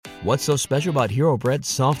What's so special about Hero Bread's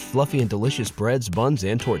soft, fluffy, and delicious breads, buns,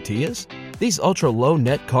 and tortillas? These ultra-low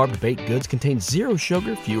net-carb baked goods contain zero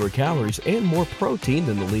sugar, fewer calories, and more protein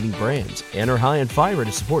than the leading brands, and are high in fiber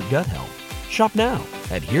to support gut health. Shop now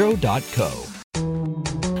at Hero.co.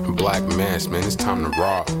 Black mass, man, it's time to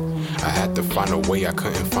rob. I had to find a way, I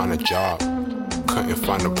couldn't find a job. Couldn't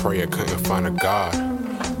find a prayer, couldn't find a God.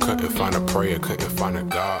 Couldn't find a prayer, couldn't find a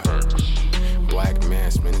God. Black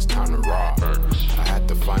mass, man, it's time to rob. I had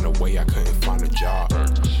to find a way, I couldn't find a job.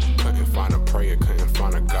 Couldn't find a prayer, couldn't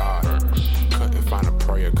find a God. Couldn't find a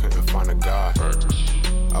prayer, couldn't find a God.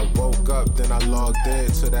 I woke up, then I logged in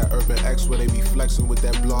to that Urban X where they be flexing with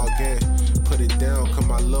that blog in. Put it down, cause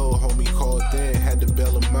my little homie called in. Had to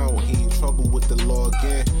bail him out, he in trouble with the law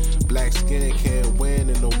again. Black skin can't win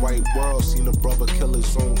in the white world. Seen a brother kill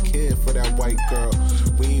his own kid for that white girl.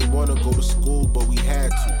 We ain't wanna go to school, but we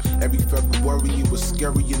had to. Every February it was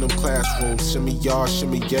scary in them classrooms. Shimmy y'all,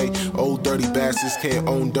 shimmy yay. Old dirty bastards can't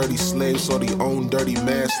own dirty slaves, so they own dirty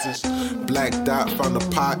masters. Black Dot found a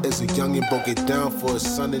pot as a youngin', broke it down for his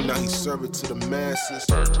son, and now he serve it to the masses.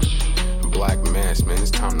 Black mass, man,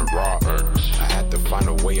 it's time to rob. I had to find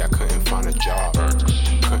a way, I couldn't find a job.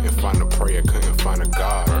 Couldn't find a prayer, couldn't find a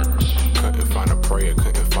God. Couldn't find a prayer,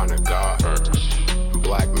 couldn't find a God.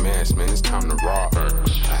 Black mass, man, it's time to rob.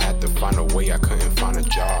 I had to find a way, I couldn't find a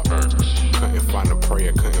job. Couldn't find a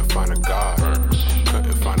prayer, couldn't find a God.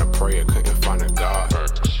 Couldn't find a prayer, couldn't find a God.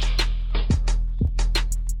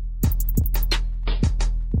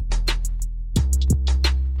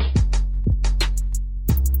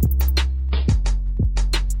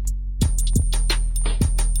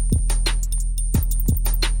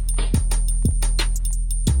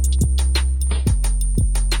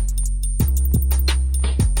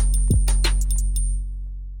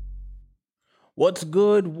 What's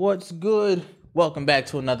good? What's good? Welcome back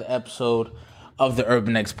to another episode of the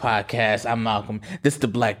Urban X Podcast. I'm Malcolm. This is the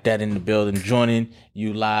Black Dad in the building, joining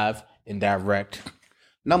you live and direct.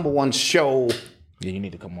 Number one show. Yeah, you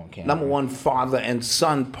need to come on camera. Number one father and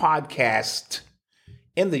son podcast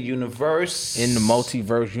in the universe. In the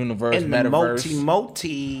multiverse, universe, in metaverse. The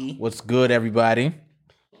multi. What's good, everybody?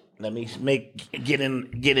 Let me get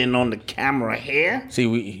in on the camera here. See,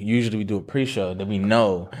 we do a pre-show that we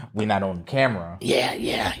know we're not on camera.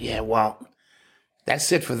 Yeah. Well,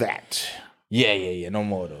 that's it for that. Yeah. No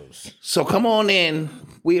more of those. So come on in.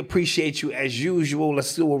 We appreciate you as usual.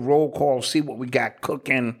 Let's do a roll call, see what we got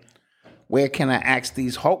cooking. Where can I ask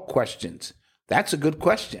these Hulk questions? That's a good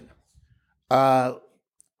question. At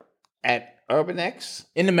UrbanX?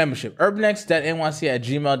 In the membership.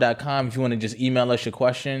 urbanx.nyc@gmail.com if you want to just email us your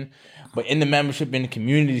question. But in the membership, in the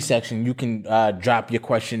community section, you can drop your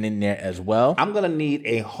question in there as well. I'm going to need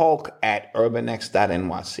a Hulk at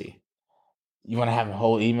urbanx.nyc. You want to have a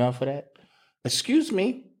whole email for that? Excuse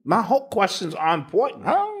me? My Hulk questions are important.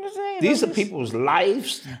 These are people's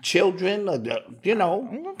lives, children,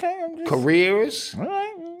 careers.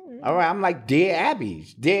 All right, I'm like Dear Abby.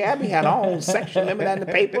 Dear Abby had her own section. Remember that in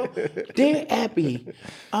the paper? Dear Abby,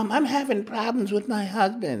 I'm having problems with my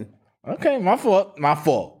husband. Okay, my fault.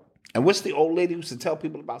 And what's the old lady who used to tell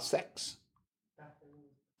people about sex?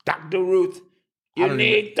 Dr. Ruth, you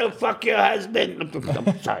need to fuck your husband.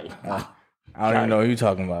 I'm sorry. I don't even know who you're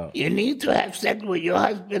talking about. You need to have sex with your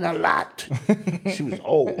husband a lot. She was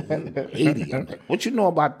old, 80. I'm like, what you know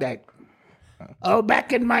about that? Oh,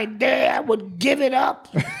 back in my day, I would give it up.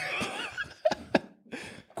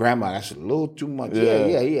 Grandma, that's a little too much.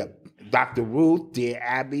 Yeah. Dr. Ruth, Dear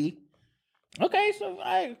Abby. Okay, so all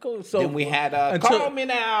right, cool. So then we had call me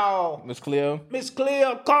now, Miss Cleo. Miss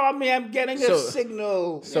Cleo, call me. I'm getting a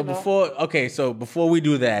signal. So before we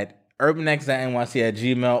do that,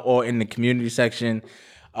 urbanx.nyc@gmail or in the community section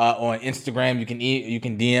on Instagram, you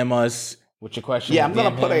can DM us with your question. Yeah, I'm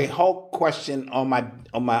gonna put a Hulk question on my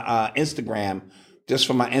Instagram. Just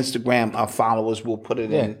for my Instagram followers, we'll put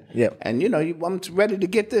it in. Yeah. And I'm ready to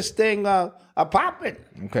get this thing popping.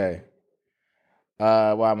 Okay.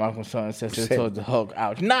 Why am I so insensitive towards the Hulk?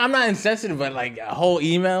 Ouch. No, I'm not insensitive, but like a whole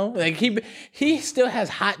email. Like he still has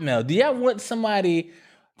Hotmail. Do y'all want somebody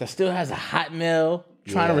that still has a Hotmail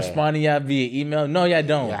trying to respond to y'all via email? No, y'all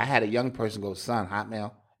don't. Yeah, I had a young person go, son,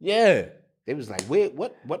 Hotmail. Yeah. They was like, wait,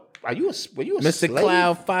 what? Were you a Mr. slave?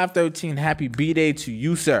 Cloud 513, happy B-Day to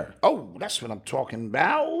you, sir. Oh, that's what I'm talking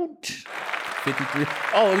about. 53.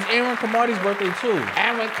 Oh, it was Aaron Kamardi's birthday too.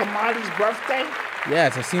 Aaron Kamardi's birthday?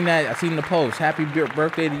 Yes, I seen that. I seen the post. Happy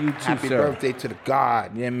birthday to you too, Happy sir. birthday to the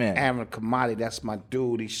God. Yeah, man. Aaron Kamadi, that's my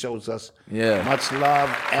dude. He shows us much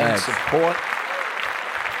love and support.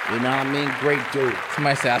 You know what I mean? Great dude.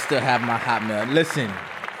 Somebody said I still have my Hotmail. Listen,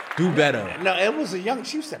 do better. No, it was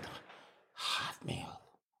she said, Hotmail.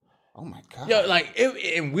 Oh my God. Yo, like,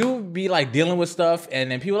 and we would be like dealing with stuff, and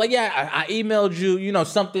then people like, yeah, I emailed you, you know,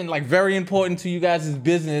 something like very important to you guys'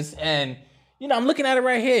 business, and you know, I'm looking at it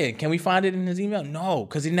right here. Can we find it in his email? No,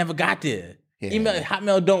 because he never got there. Yeah. Email,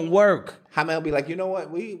 Hotmail don't work. Hotmail be like, you know what?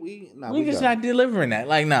 We just not delivering that.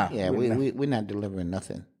 Like, nah. Yeah, we're not delivering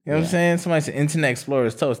nothing. You know what I'm saying? Somebody said Internet Explorer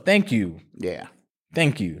is toast. Thank you. Yeah.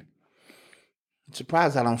 Thank you. I'm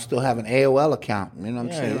surprised I don't still have an AOL account. You know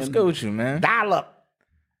what I'm saying? Let's go with you, man. Dial up.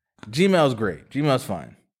 Gmail's great. Gmail's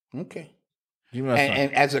fine. Okay. Gmail's fine.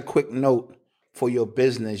 And as a quick note, for your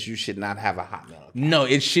business, you should not have a Hotmail account. No,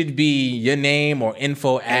 it should be your name or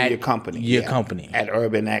info at your company. Your company. At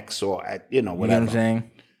UrbanX or at, whatever. You know what I'm saying?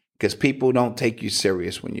 Because people don't take you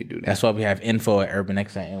serious when you do that. That's why we have info at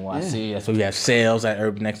UrbanX.NYC. Yeah. That's why we have sales at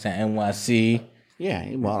UrbanX.NYC.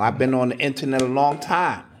 Yeah, well, I've been on the internet a long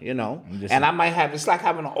time, and I might have, it's like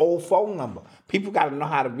having an old phone number. People got to know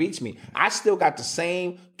how to reach me. I still got the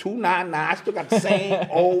same 299. I still got the same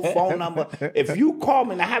old phone number. If you call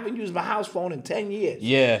me, and I haven't used my house phone in 10 years.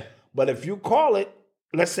 Yeah. But if you call it,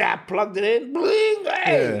 let's say I plugged it in, bling,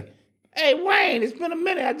 hey, Wayne, it's been a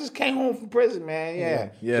minute. I just came home from prison, man. Yeah.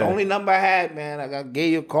 It's the only number I had, man. I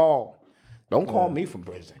gave you a call. Don't call me from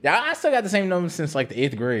prison. Yeah, I still got the same number since like the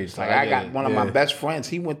 8th grade. Like I got one of my best friends.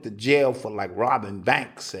 He went to jail for like robbing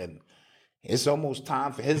banks, and it's almost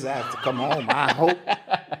time for his ass to come home. I hope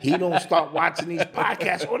he don't start watching these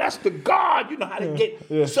podcasts. Oh, that's the God. You know how to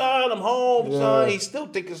get, son, I'm home, son. He still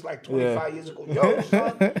think it's like 25 years ago. Yo,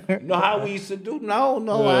 son, you know how we used to do?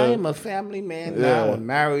 No, I am a family man now. I'm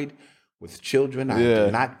married with children. I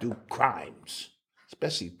do not do crimes,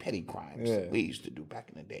 especially petty crimes that we used to do back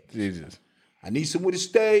in the day. Jesus. I need somewhere to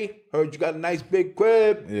stay. Heard you got a nice big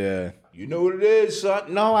crib. Yeah. You know what it is,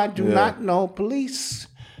 son? No, I do not know. Police,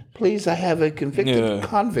 please, I have a convicted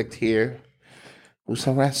convict here who's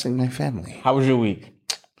harassing my family. How was your week?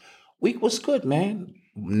 Week was good, man.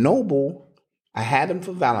 Noble, I had him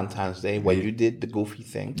for Valentine's Day when you did the goofy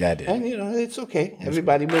thing. Yeah, I did. And, it's okay.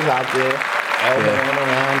 Everybody was out there. All going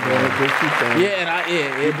around doing the goofy thing. Yeah,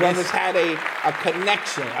 and your brothers had a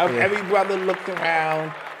connection. Every brother looked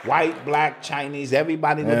around. White, black, Chinese,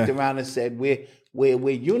 everybody looked around and said, we're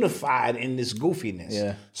unified in this goofiness.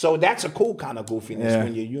 Yeah. So that's a cool kind of goofiness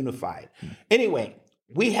when you're unified. Anyway,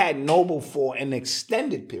 we had Noble for an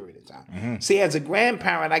extended period of time. Mm-hmm. See, as a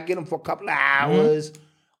grandparent, I get him for a couple of hours. Mm-hmm.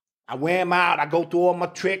 I wear him out. I go through all my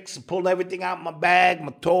tricks, pull everything out of my bag,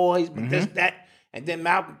 my toys, this, that. And then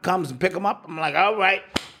Malcolm comes and pick him up. I'm like, all right,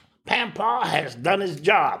 Pampa has done his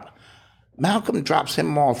job. Malcolm drops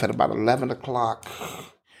him off at about 11 o'clock.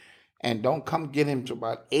 And don't come get him till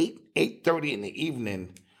about 8:30 in the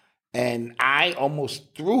evening. And I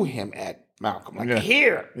almost threw him at Malcolm. Like,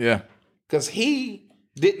 here. Yeah. Because he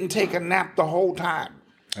didn't take a nap the whole time.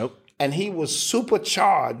 Nope. And he was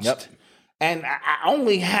supercharged. Yep. And I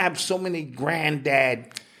only have so many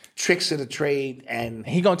granddad tricks of the trade. And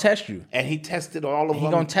he gonna test you. And he tested all of them. He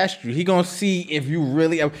gonna test you. He gonna see if you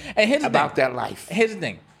really... And here's the about thing. that life. Here's the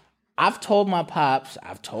thing. I've told my pops.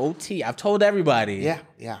 I've told T. I've told everybody.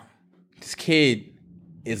 Yeah. This kid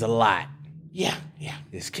is a lot. Yeah.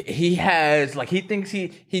 This kid, he has he thinks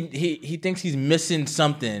he thinks he's missing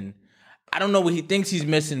something. I don't know what he thinks he's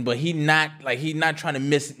missing, but he's not trying to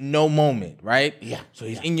miss no moment, right? Yeah. So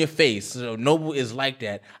he's in your face. So Noble is like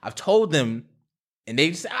that. I've told them, and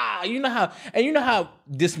they just you know how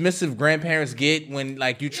dismissive grandparents get when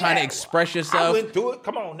you trying to express yourself. I went through it.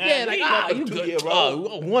 Come on now. Yeah, you good.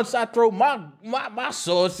 Once I throw my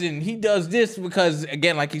sauce and he does this because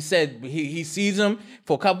again, like he said, he sees him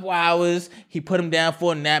for a couple hours. He put him down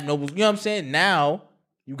for a nap. Noble, you know what I'm saying? Now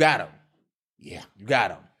you got him. Yeah, you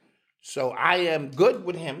got him. So I am good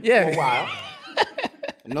with him for a while.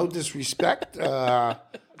 No disrespect. I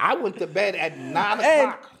went to bed at 9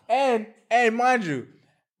 o'clock. And mind you,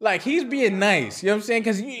 he's being nice. You know what I'm saying?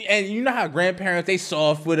 Because you know how grandparents, they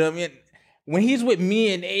soft with him. And when he's with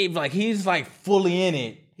me and Abe, he's fully in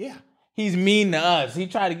it. Yeah. He's mean to us. He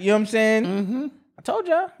tried to, you know what I'm saying? Mm-hmm. I told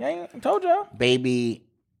y'all. Baby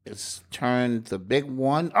is turned the big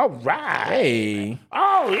one. All right. Hey.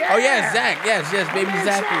 Oh, yeah. Oh, yeah, Zach. Yes, baby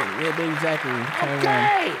Zachary. Yeah, baby Zachary.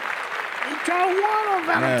 Okay. He turned one on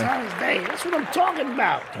Valentine's Day. That's what I'm talking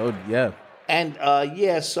about. Oh, yeah. And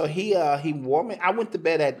so he wore me. I went to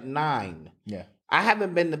bed at 9. Yeah. I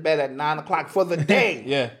haven't been to bed at 9 o'clock for the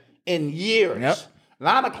day in years. Yep.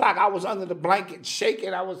 9 o'clock, I was under the blanket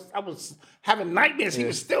shaking. I was having nightmares. He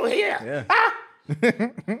was still here. Yeah. Ah!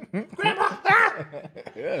 Grandpa! Ah!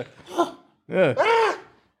 Yeah. Ah!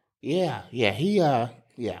 Yeah.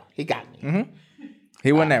 He got me. Mm-hmm.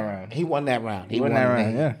 He won that round. He won that round.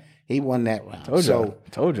 Yeah. He won that round.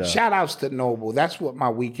 Told ya. Shout outs to Noble. That's what my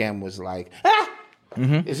weekend was like.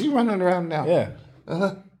 Is he running around now?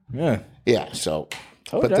 Yeah. Yeah. Yeah, so.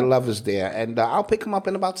 But the love is there. And I'll pick him up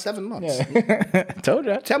in about 7 months. Yeah. Told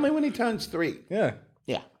ya. Tell me when he turns 3. Yeah.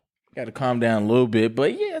 Yeah. Got to calm down a little bit.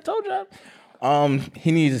 But yeah, I told ya.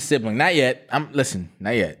 He needs a sibling. Not yet.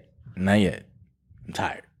 Not yet. I'm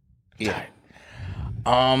tired.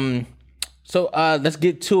 So let's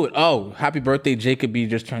get to it. Oh, happy birthday, Jacob B.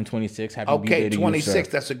 Just turned 26. Happy birthday to 26. You, sir.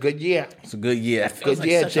 That's a good year. It's a good year. That feels Good like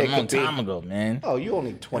year, such a long Jacob B. time ago, man. Oh, you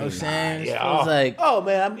only 29. You know what I'm saying? Yeah. It feels like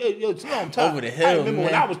man, it's a long time. over the hill, I remember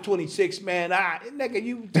when man. I was 26, man. Nigga,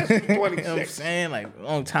 you just 26. you know what I'm saying? Like a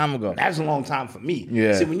long time ago. That's a long time for me.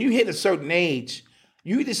 Yeah. See, when you hit a certain age,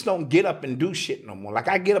 you just don't get up and do shit no more. Like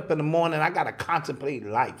I get up in the morning, I gotta contemplate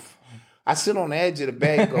life. I sit on the edge of the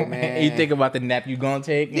bed and go, man. You think about the nap you gonna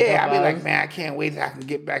take? Yeah, I be like, man, I can't wait till I can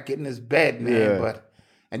get back in this bed, man. Yeah.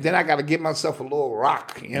 And then I got to give myself a little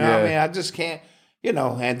rock. You know what I mean? I just can't, and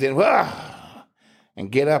then,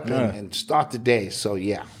 and get up and start the day. So,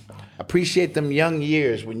 yeah. Appreciate them young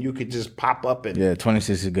years when you could just pop up and 26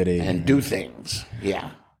 is a good age. and do things.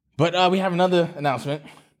 Yeah. But we have another announcement.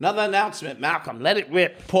 Another announcement, Malcolm. Let it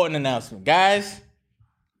rip. Important announcement. Guys,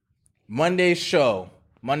 Monday's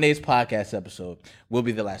podcast episode will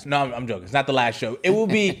be the last. No, I'm joking. It's not the last show. It will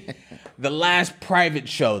be the last private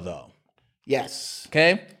show, though. Yes.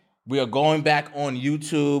 Okay? We are going back on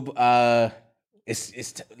YouTube.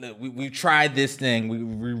 We tried this thing.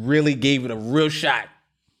 We really gave it a real shot.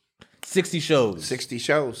 60 shows. 60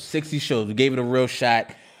 shows. 60 shows. We gave it a real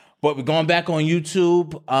shot. But we're going back on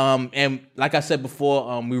YouTube. And like I said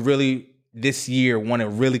before, we really, this year, want to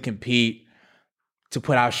really compete to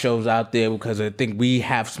put our shows out there because I think we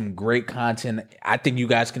have some great content. I think you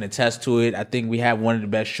guys can attest to it. I think we have one of the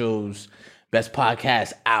best shows, best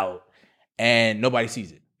podcasts out, and nobody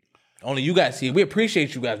sees it. Only you guys see it. We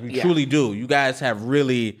appreciate you guys. We truly do. You guys have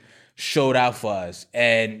really showed out for us,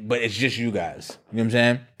 but it's just you guys. You know what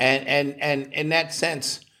I'm saying? And in that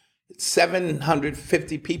sense,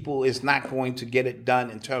 750 people is not going to get it done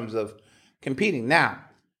in terms of competing. Now,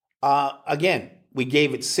 again, we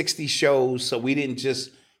gave it 60 shows, so we didn't just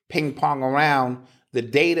ping pong around. The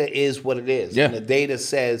data is what it is. Yeah. And the data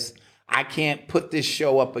says, I can't put this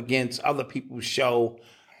show up against other people's show,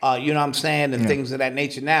 you know what I'm saying, and things of that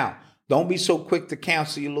nature. Now, don't be so quick to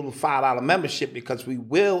cancel your little $5 membership because we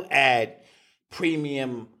will add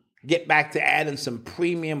get back to adding some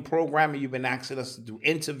premium programming. You've been asking us to do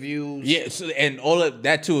interviews. Yeah, so, and all of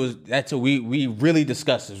that too we really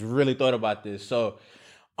discussed this, we really thought about this. So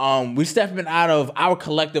we stepping out of our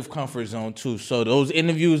collective comfort zone too. So those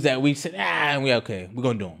interviews that we said, we're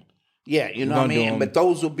gonna do them. Yeah, you know what I mean? But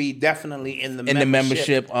those will be definitely in the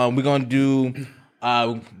membership. We're gonna do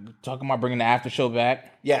talking about bringing the after show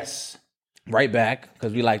back. Yes. Right back,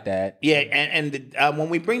 because we like that. Yeah, and when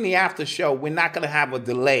we bring the after show, we're not gonna have a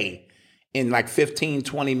delay in like 15,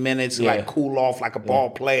 20 minutes, like cool off like a ball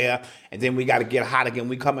player, and then we gotta get hot again.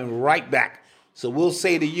 We coming right back. So we'll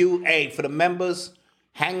say to you, hey, for the members,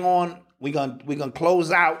 hang on, we're gonna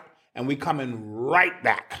close out and we coming right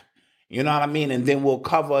back. You know what I mean? And then we'll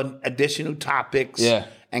cover additional topics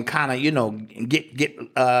and kind of, get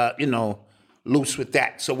loose with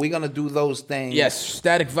that. So we're gonna do those things. Yes,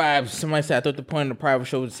 static vibes. Somebody said I thought the point of the private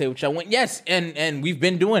show was to say what y'all want. Yes, and we've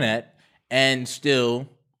been doing that, and still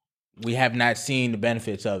we have not seen the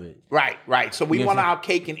benefits of it. Right. So we want our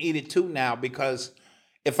cake and eat it too now, because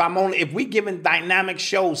if we giving dynamic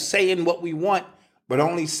shows saying what we want, but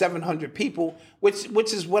only 700 people,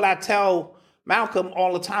 which is what I tell Malcolm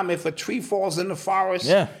all the time. If a tree falls in the forest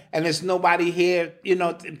and there's nobody here,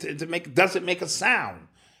 doesn't make a sound.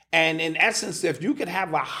 And in essence, if you could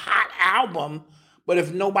have a hot album, but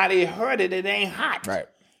if nobody heard it, it ain't hot. Right.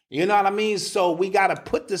 You know what I mean? So we got to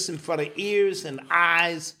put this in front of ears and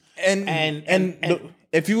eyes. And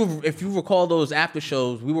if you recall those after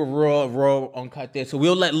shows, we were raw uncut there. So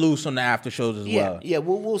we'll let loose on the after shows as well. Yeah,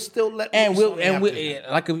 we'll still let and loose.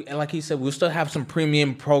 Like he said, we'll still have some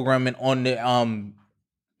premium programming on the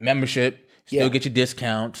membership. Still get your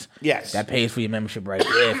discounts. Yes. That pays for your membership right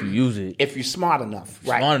there if you use it. If you're smart enough.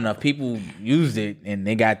 Right. Smart enough. People used it and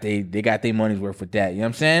they got their money's worth with that. You know what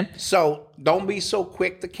I'm saying? So don't be so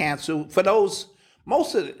quick to cancel. For those,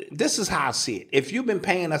 this is how I see it. If you've been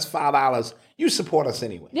paying us $5, you support us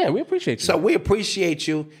anyway. Yeah, we appreciate you. So we appreciate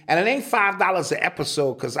you. And it ain't $5 an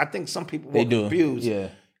episode, because I think some people were confused. Yeah.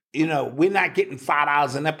 We're not getting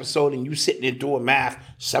 $5 an episode and you sitting there doing math.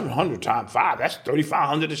 700 times 5, that's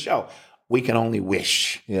 $3,500 a show. We can only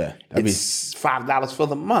wish. Yeah. It's $5 for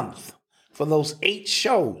the month for those 8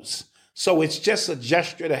 shows. So it's just a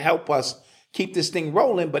gesture to help us keep this thing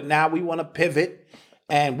rolling. But now we want to pivot,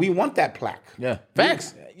 and we want that plaque. Yeah,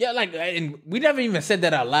 facts. Yeah, like, and we never even said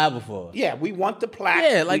that out loud before. Yeah, we want the plaque.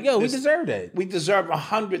 Yeah, like, we deserve that. We deserve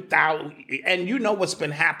 100,000. And you know what's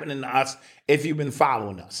been happening to us if you've been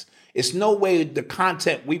following us. It's no way the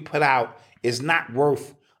content we put out is not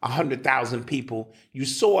worth 100,000 people. You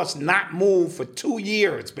saw us not move for 2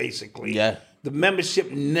 years, basically. Yeah. The membership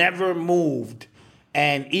never moved.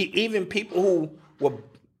 And even people who were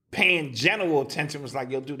paying general attention was like,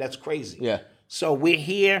 yo, dude, that's crazy. Yeah. So we're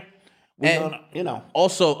here. We're gonna, you know.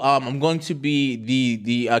 Also, I'm going to be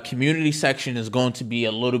the community section is going to be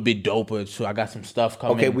a little bit doper. So I got some stuff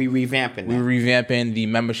coming. Okay, we revamping. We're revamping the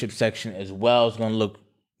membership section as well. It's going to look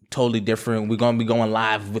totally different. We're going to be going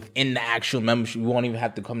live within the actual membership. We won't even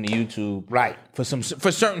have to come to YouTube, right? For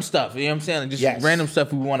certain stuff. You know what I'm saying? Just random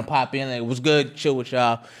stuff we want to pop in. It was good. Chill with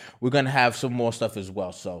y'all. We're going to have some more stuff as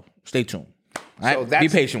well. So stay tuned. All right? So be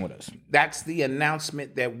patient with us. That's the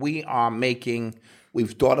announcement that we are making.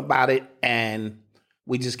 We've thought about it, and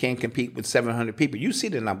we just can't compete with 700 people. You see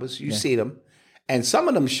the numbers. You see them. And some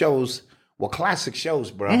of them shows were classic shows,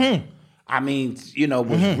 bro. Mm-hmm. I mean, you know,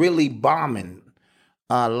 was really bombing.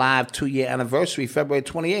 Live 2-year anniversary, February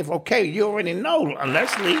 28th. Okay, you already know.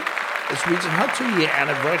 Leslie is reaching her 2-year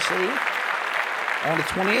anniversary on the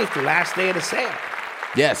 28th, the last day of the sale.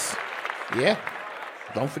 Yes. Yeah.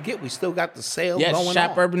 Don't forget, we still got the sale going on. Yes,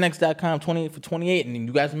 shopurbanx.com, 28 for 28. And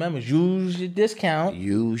you guys remember, use your discount.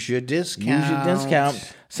 Use your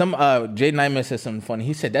discount. Some Jay Nightmare said something funny.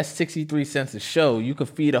 He said, that's 63 cents a show. You could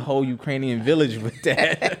feed a whole Ukrainian village with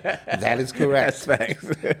that. That is correct. That's facts.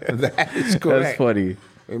 That is correct. That's funny.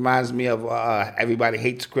 Reminds me of Everybody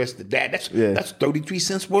Hates Chris the Dad. That's 33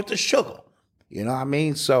 cents worth of sugar. You know what I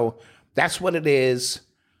mean? So that's what it is.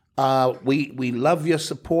 We love your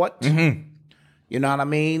support. Mm-hmm. You know what I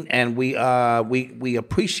mean? And we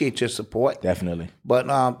appreciate your support. Definitely.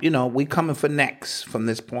 But, you know, we coming for next from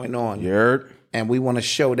this point on. Yerp. And we want to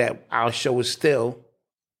show that our show is still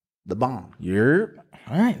the bomb. Yerp.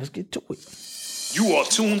 All right, let's get to it. You are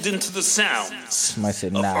tuned into the sounds. Somebody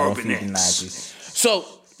said, nah, don't feed the Nazis. So,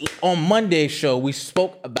 on Monday's show, we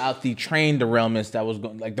spoke about the train derailments that was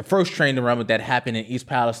going, like the first train derailment that happened in East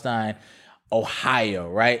Palestine, Ohio,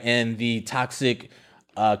 right? And the toxic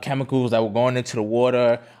chemicals that were going into the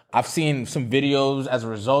water. I've seen some videos as a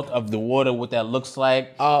result of the water, what that looks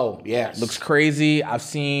like. Oh, yes. Looks crazy. I've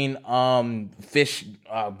seen fish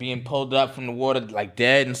being pulled up from the water like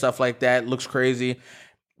dead and stuff like that. Looks crazy.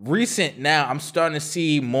 Recent now, I'm starting to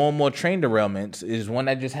see more and more train derailments. Is one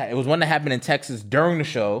that just it was one that happened in Texas during the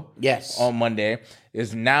show. Yes. On Monday.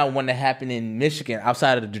 Is now one that happened in Michigan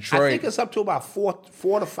outside of Detroit. I think it's up to about four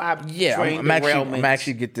to five train derailments. I'm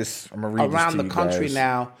actually get this. I'm gonna read around this to the country guys.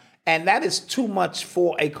 now, and that is too much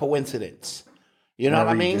for a coincidence. You know what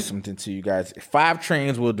I mean? Something to you guys. 5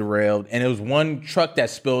 trains were derailed, and it was one truck that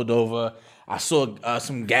spilled over. I saw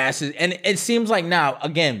some gases, and it seems like now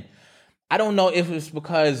again. I don't know if it's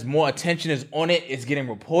because more attention is on it. It's getting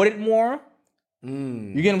reported more.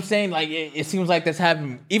 You get what I'm saying? Like it seems like that's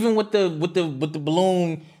happening. Even with the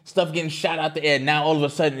balloon stuff getting shot out the air. Now all of a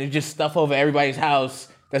sudden it's just stuff over everybody's house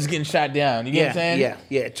that's getting shot down. You get what I'm saying?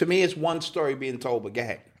 Yeah. To me, it's one story being told, but go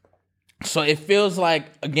ahead. So it feels like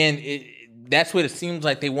again, that's what it seems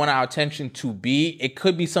like they want our attention to be. It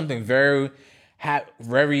could be something very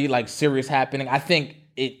like serious happening. I think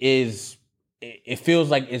it is. It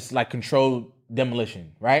feels like it's like controlled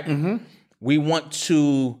demolition, right? Mm-hmm. We want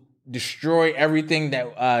to destroy everything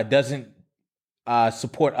that doesn't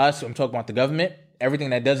support us. I'm talking about the government.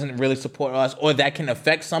 Everything that doesn't really support us or that can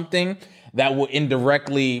affect something that will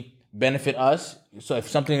indirectly benefit us. So if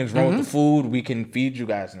something is wrong with the food, we can feed you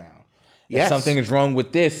guys now. If something is wrong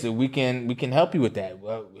with this, we can help you with that.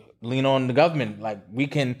 Lean on the government. Like we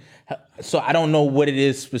can. So I don't know what it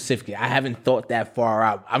is specifically. I haven't thought that far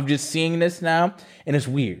out. I'm just seeing this now, and it's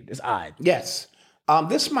weird. It's odd. Yes.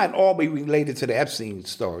 This might all be related to the Epstein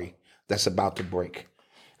story that's about to break.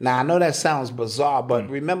 Now, I know that sounds bizarre, but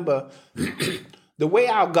remember, the way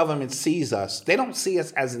our government sees us, they don't see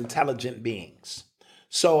us as intelligent beings.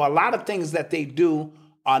 So a lot of things that they do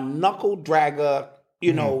are knuckle dragger,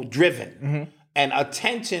 driven and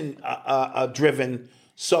attention driven.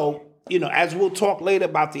 So, as we'll talk later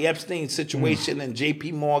about the Epstein situation and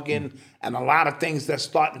JP Morgan and a lot of things that's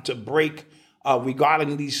starting to break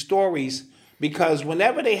regarding these stories, because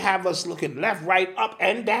whenever they have us looking left, right, up,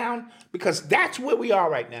 and down, because that's where we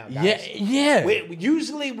are right now, guys. Yeah.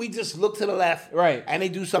 Usually we just look to the left, right, and they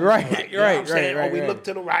do something right. Or we look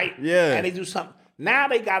to the right, and they do something. Now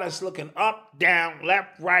they got us looking up, down,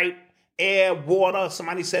 left, right, air, water.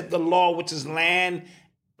 Somebody said the law, which is land,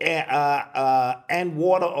 and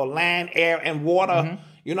water, or land, air, and water.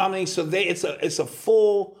 You know what I mean? So it's a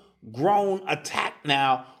full grown attack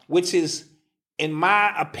now, which is, in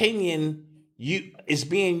my opinion, is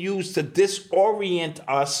being used to disorient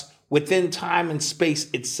us within time and space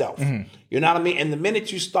itself. You know what I mean? And the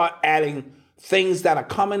minute you start adding things that are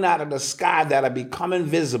coming out of the sky that are becoming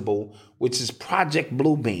visible, which is Project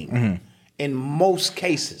Bluebeam, in most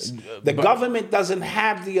cases, the government doesn't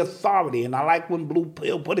have the authority, and I like when Blue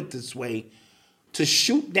Pill put it this way, to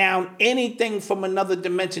shoot down anything from another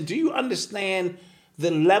dimension. Do you understand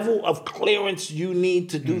the level of clearance you need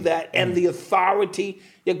to do that, and the authority?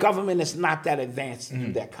 Your government is not that advanced to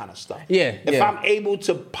do that kind of stuff. If I'm able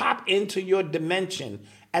to pop into your dimension,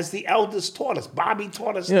 as the elders taught us, Bobby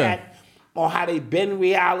taught us that, or how they bend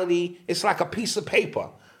reality, it's like a piece of paper.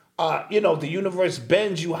 The universe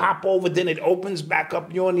bends, you hop over, then it opens back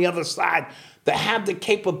up, you're on the other side. To have the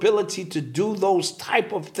capability to do those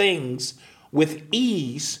type of things with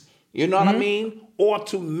ease, you know what I mean? Or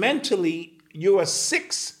to mentally, you're a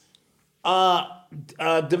sixth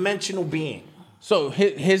dimensional being. So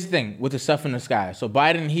here's the thing with the stuff in the sky. So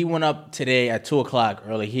Biden, he went up today at 2:00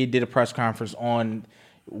 early. He did a press conference on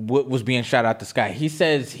what was being shot out the sky. He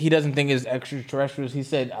says he doesn't think it's extraterrestrials. He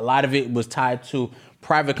said a lot of it was tied to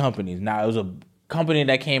private companies. Now, it was a company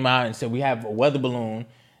that came out and said, we have a weather balloon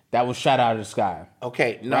that was shot out of the sky.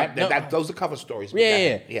 Okay, those are cover stories.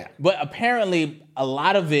 Yeah. But apparently, a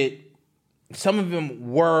lot of it, some of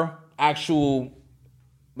them were actual,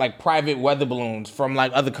 like, private weather balloons from,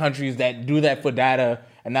 like, other countries that do that for data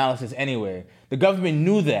analysis anyway. The government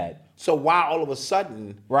knew that. So why all of a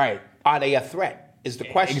sudden are they a threat? Is the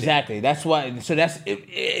question. Exactly. That's why. So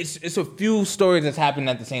it's a few stories that's happening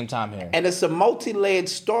at the same time here. And it's a multi-layered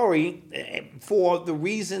story for the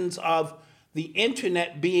reasons of the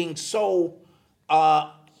internet being so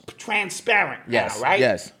transparent now, right?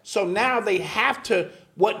 Yes. So now they have to,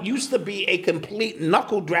 what used to be a complete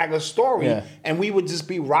knuckle-dragger story, and we would just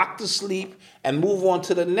be rocked to sleep and move on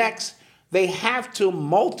to the next, they have to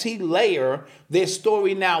multi-layer their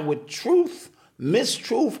story now with truth,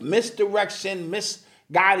 mistruth, misdirection,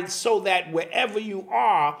 misguided, so that wherever you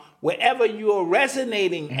are, wherever you are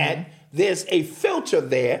resonating at, there's a filter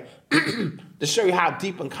there to show you how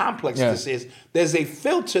deep and complex this is. There's a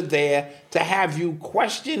filter there to have you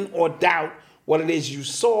question or doubt what it is you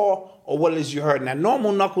saw or what it is you heard. Now,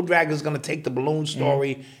 normal knuckle dragger is going to take the balloon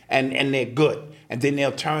story and they're good. And then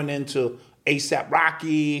they'll turn into A$AP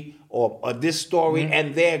Rocky or this story,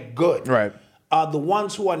 and they're good. Right. The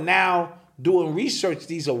ones who are now doing research,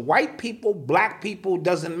 these are white people, black people,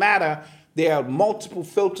 doesn't matter. There are multiple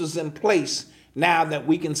filters in place now that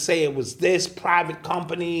we can say it was this, private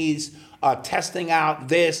companies testing out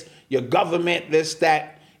this, your government, this,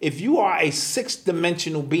 that. If you are a sixth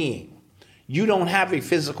dimensional being, you don't have a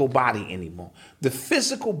physical body anymore. The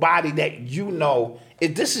physical body that you know,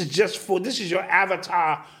 this is your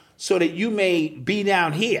avatar so that you may be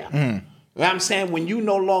down here. You know what I'm saying? When you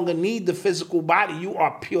no longer need the physical body, you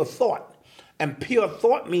are pure thought. And pure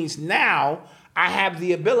thought means now I have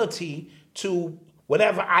the ability to,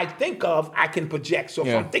 whatever I think of, I can project. So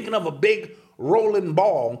if I'm thinking of a big rolling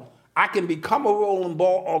ball, I can become a rolling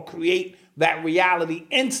ball or create that reality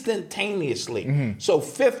instantaneously. So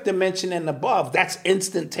fifth dimension and above, that's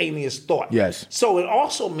instantaneous thought. Yes. So it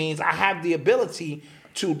also means I have the ability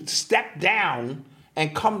to step down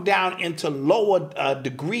and come down into lower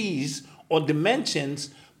degrees or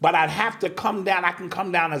dimensions, but I'd have to come down. I can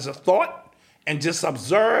come down as a thought and just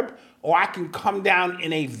observe, or I can come down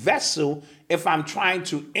in a vessel if I'm trying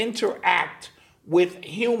to interact with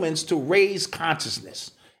humans to raise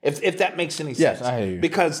consciousness, if that makes any sense. Yes, I hear you.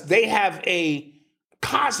 Because they have a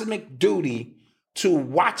cosmic duty to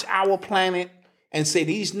watch our planet and say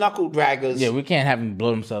these knuckle draggers. Yeah, we can't have them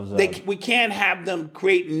blow themselves up. We can't have them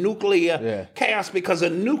create nuclear chaos, because a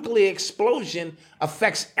nuclear explosion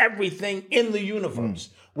affects everything in the universe.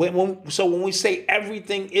 So when we say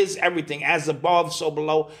everything is everything, as above, so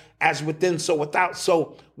below, as within, so without.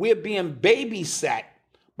 So we're being babysat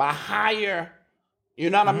by higher, you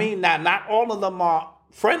know what I mean? Now, not all of them are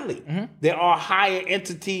friendly. There are higher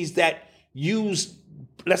entities that use,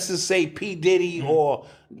 let's just say, P. Diddy or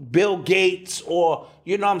Bill Gates, or,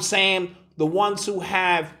 you know what I'm saying? The ones who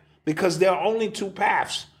have, because there are only two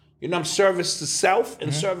paths, you know, service to self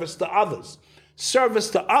and service to others. Service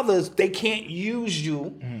to others, they can't use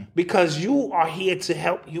you because you are here to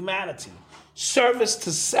help humanity. Service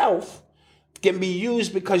to self can be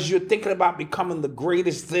used because you're thinking about becoming the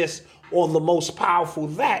greatest this or the most powerful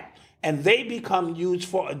that, and they become used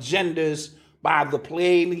for agendas by the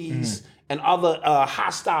Pleiades and other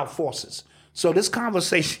hostile forces. So this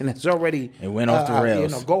conversation has already It went off the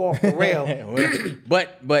rails. Go off the rail.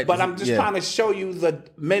 but I'm just trying to show you the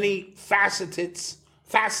many facets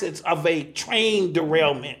of a train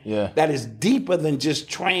derailment that is deeper than just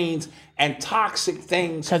trains and toxic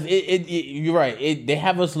things. Because you're right. They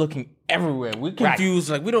have us looking everywhere. We're confused.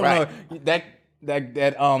 Like we don't know that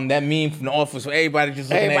meme from The Office where everybody just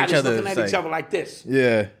looking at each other. Looking at each other like this.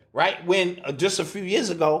 Yeah. Right? When just a few years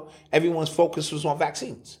ago, everyone's focus was on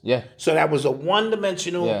vaccines. Yeah. So that was a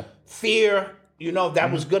one-dimensional fear.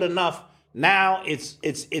 That was good enough. Now it's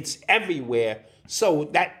everywhere. So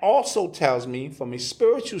that also tells me, from a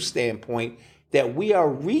spiritual standpoint, that we are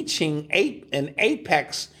reaching an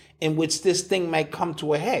apex in which this thing may come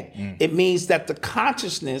to a head. It means that the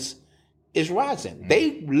consciousness is rising.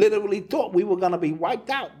 They literally thought we were going to be wiped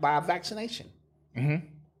out by a vaccination.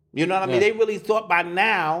 You know what I mean? They really thought by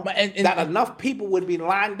now that enough people would be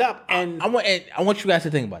lined up. And I want you guys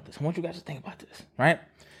to think about this. Right?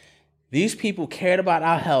 These people cared about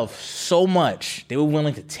our health so much they were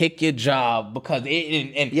willing to take your job because and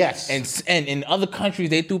in other countries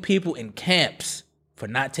they threw people in camps for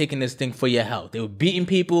not taking this thing for your health. They were beating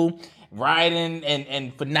people, rioting,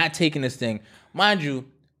 and for not taking this thing. Mind you,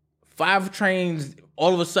 5 trains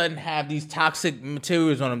all of a sudden have these toxic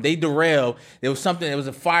materials on them. They derail. There was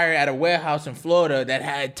a fire at a warehouse in Florida that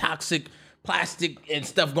had toxic plastic and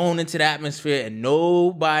stuff going into the atmosphere, and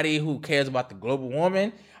nobody who cares about the global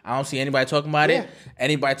warming, I don't see anybody talking about it.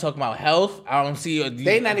 Anybody talking about health, I don't see.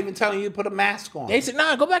 They're not even telling you to put a mask on. They said,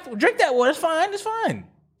 nah, go back, drink that water. It's fine. It's fine.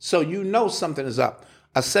 So something is up.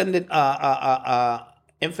 Ascended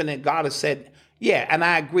Infinite God has said, and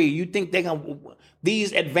I agree. You think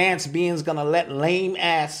these advanced beings gonna let lame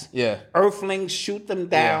ass earthlings shoot them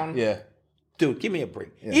down? Dude, give me a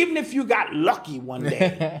break. Even if you got lucky one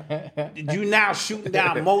day, you now shooting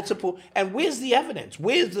down multiple. And where's the evidence?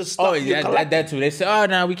 Where's the stuff you collect? That too. They say, oh,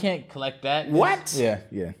 no, we can't collect that. What?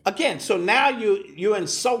 Yeah. Again, so now you're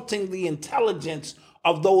insulting the intelligence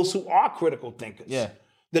of those who are critical thinkers. Yeah.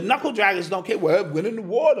 The knuckle draggers don't care. Well, it went in the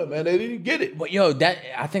water, man. They didn't get it. But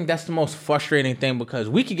I think that's the most frustrating thing, because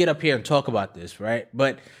we could get up here and talk about this, right?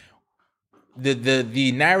 But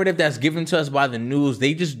the narrative that's given to us by the news,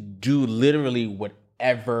 they just do literally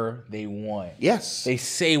whatever they want. Yes. They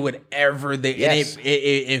say whatever and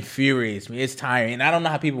it infuriates me. It's tiring. And I don't know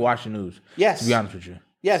how people watch the news. Yes. To be honest with you.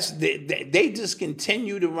 Yes, they just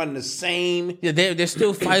continue to run the same. Yeah, they're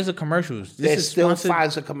still Pfizer commercials. They're still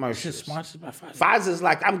Pfizer commercials. This is sponsored by Pfizer. Pfizer's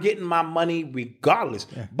like, I'm getting my money regardless.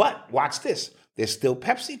 Yeah. But watch this. There's still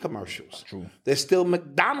Pepsi commercials. True. There's still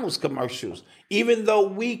McDonald's commercials. Even though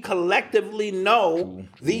we collectively know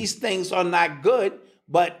these things are not good,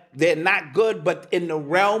 but they're not good, but in the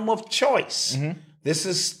realm of choice. This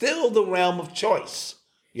is still the realm of choice.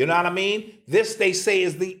 You know what I mean? This, they say,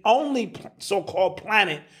 is the only so-called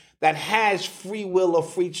planet that has free will or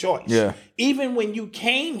free choice. Yeah. Even when you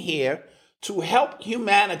came here to help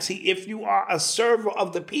humanity, if you are a server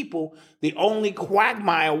of the people, the only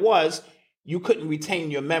quagmire was you couldn't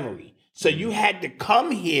retain your memory. So you had to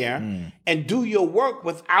come here and do your work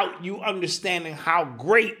without you understanding how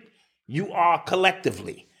great you are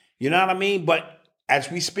collectively. You know what I mean? But as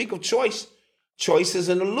we speak of choice, choice is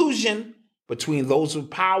an illusion between those with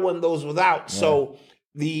power and those without. Yeah. So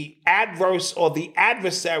the adverse or the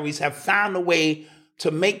adversaries have found a way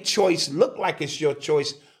to make choice look like it's your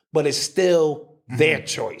choice, but it's still their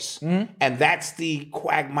choice. And that's the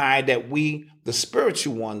quagmire that we, the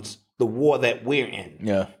spiritual ones, the war that we're in.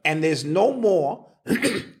 Yeah. And there's no more,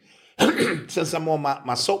 since I'm on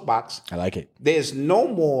my soapbox. I like it. There's no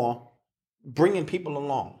more bringing people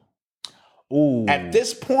along. Ooh. At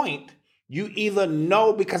this point, you either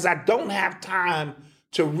know, because I don't have time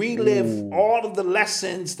to relive all of the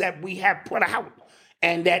lessons that we have put out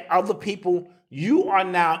and that other people, you are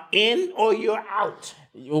now in or you're out.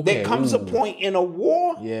 Okay. There comes a point in a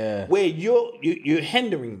war where you're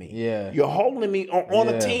hindering me. Yeah. You're holding me on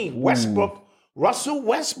a team. Russell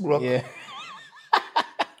Westbrook. Yeah.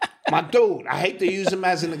 My dude, I hate to use him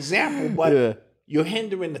as an example, but you're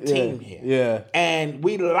hindering the team here. Yeah. And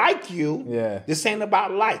we like you. Yeah. This ain't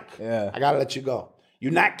about like. Yeah. I gotta let you go.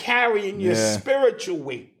 You're not carrying your spiritual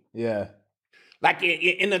weight. Yeah. Like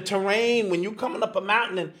in the terrain, when you coming up a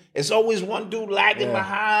mountain, and it's always one dude lagging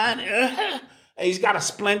behind. And he's got a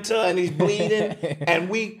splinter and he's bleeding, and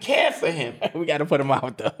we care for him. We got to put him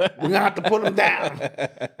out though. We're gonna have to put him down.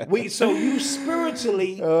 So you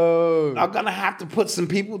spiritually are gonna have to put some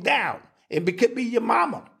people down. It could be your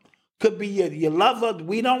mama, could be your lover.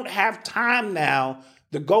 We don't have time now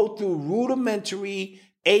to go through rudimentary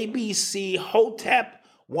ABC Hotep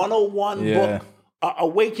 101 book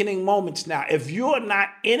awakening moments. Now, if you're not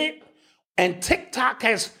in it, And TikTok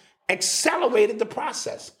has accelerated the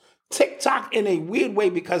process. TikTok in a weird way,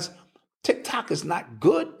 because TikTok is not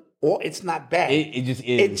good or it's not bad. It just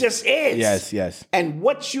is. It just is. Yes. And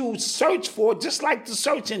what you search for, just like the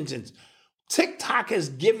search engines, TikTok has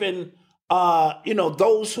given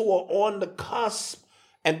those who are on the cusp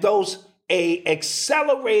and those a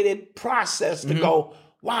accelerated process to go,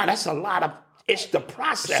 wow, that's a lot of it's the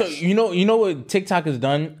process. So you know what TikTok has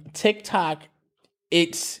done? TikTok,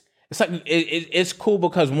 it's like it's cool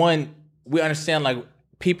because one, we understand like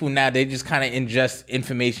people now, they just kind of ingest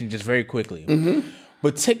information just very quickly.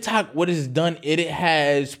 But TikTok, what it's done, it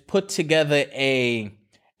has put together a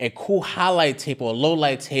cool highlight tape or a low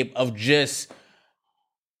light tape of just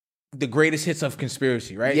the greatest hits of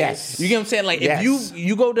conspiracy, right? Yes. You get what I'm saying? Like if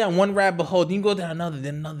you go down one rabbit hole, then you go down another,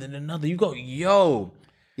 then another, then another. You go, yo.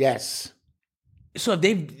 Yes. So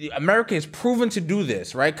America has proven to do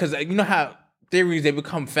this, right? Because you know how theories, they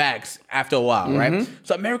become facts after a while, right?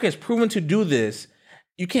 So America has proven to do this.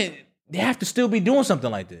 They have to still be doing something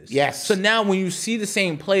like this. Yes. So now when you see the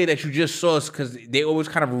same play that you just saw, because they always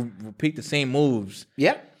kind of repeat the same moves.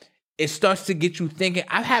 Yep. It starts to get you thinking.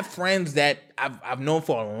 I've had friends that I've known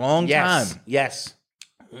for a long time. Yes.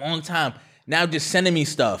 Long time. Now just sending me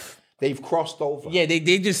stuff. They've crossed over. Yeah, they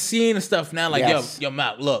just seeing the stuff now like, yo,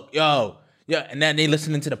 Matt, look, yo. Yeah, and then they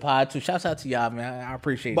listening to the pod too. Shouts out to y'all, man. I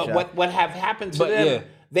appreciate y'all. But what have happened to them,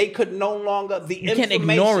 they could no longer, you can't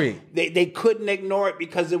ignore it. They couldn't ignore it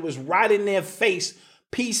because it was right in their face,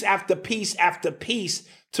 piece after piece after piece,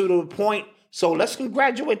 to the point. So let's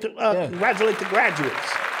congratulate the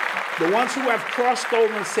graduates. The ones who have crossed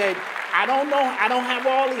over and said, I don't know, I don't have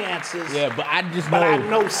all the answers. Yeah, but I just know. But I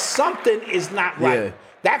know something is not right. Yeah.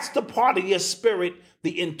 That's the part of your spirit,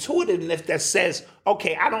 the intuitiveness that says,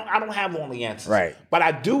 okay, I don't have all the answers. Right. But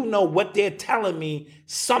I do know what they're telling me,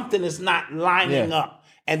 something is not lining up.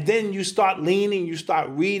 And then you start leaning, you start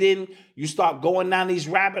reading, you start going down these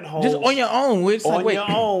rabbit holes. Just on your own. It's on like, your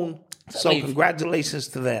own. So like, congratulations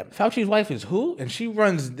to them. Fauci's wife is who? And she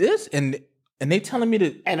runs this? And they telling me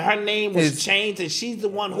to... And her name was changed, and she's the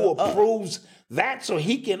one who approves that, so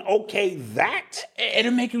he can okay that.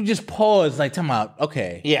 It'll make you just pause, like, time out.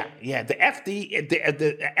 Okay. Yeah. The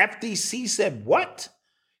FDC said, what?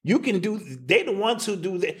 You can do, they're the ones who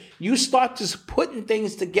do that. You start just putting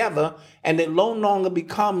things together, and it no longer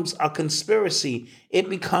becomes a conspiracy. It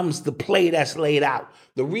becomes the play that's laid out.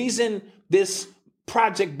 The reason this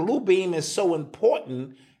Project Bluebeam is so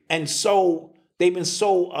important and so they've been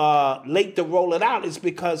so late to roll it out is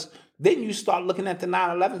because then you start looking at the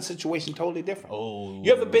 9/11 situation totally different. Oh,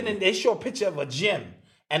 you ever been in? They show a picture of a gym,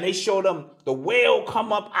 and they show them the whale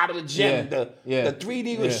come up out of the gym. The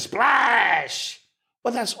 3D was splash.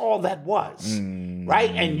 Well, that's all that was, right?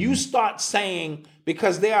 And you start saying,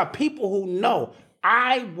 because there are people who know.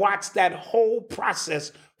 I watched that whole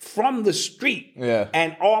process from the street,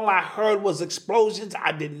 and all I heard was explosions.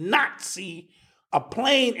 I did not see a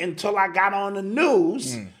plane until I got on the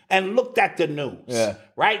news and looked at the news,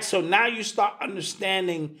 right? So now you start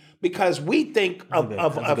understanding, because we think of a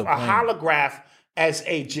holograph as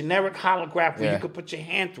a generic holograph where you could put your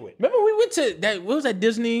hand through it. Remember we went to that, what was that,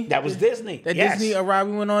 Disney? That was Disney. That Disney ride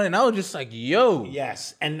we went on, and I was just like, yo.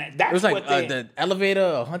 Yes, and that's it was like what the elevator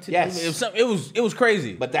or haunted. Yes. It was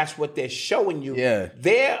crazy. But that's what they're showing you. Yeah.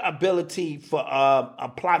 Their ability for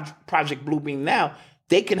a Project Bluebeam now,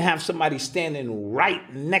 they can have somebody standing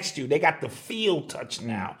right next to you. They got the field touch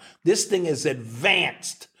now. This thing is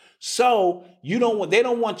advanced. So they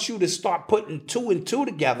don't want you to start putting 2 and 2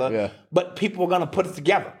 together, but people are going to put it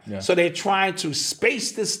together. So they're trying to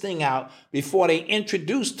space this thing out before they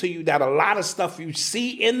introduce to you that a lot of stuff you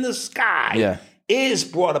see in the sky is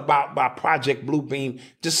brought about by Project Bluebeam.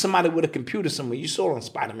 Just somebody with a computer somewhere. You saw it on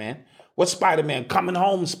Spider-Man. What's Spider-Man? Coming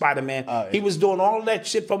Home Spider-Man. He was doing all that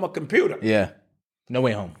shit from a computer. Yeah. No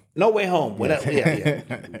Way Home. No Way Home.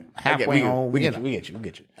 Halfway home. We get you.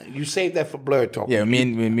 You saved that for Blurred Talk. Yeah, me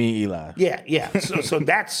and Eli. Yeah. So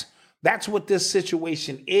that's what this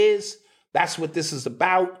situation is. That's what this is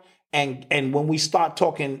about. And when we start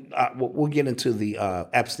talking, we'll get into the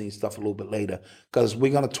Epstein stuff a little bit later, because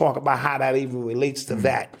we're going to talk about how that even relates to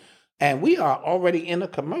that. And we are already in a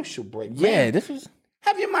commercial break. Yeah, this was...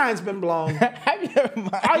 Have your minds been blown?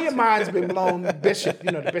 All your minds been blown, Bishop? You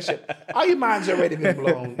know, the Bishop. All your minds already been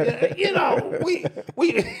blown. You know, we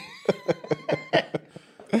we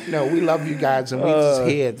love you guys, and we just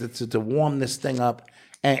here to warm this thing up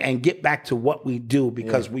and get back to what we do,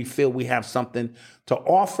 because we feel we have something to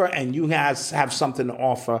offer, and you guys have something to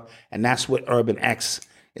offer, and that's what Urban X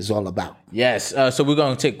is all about. Yes. So we're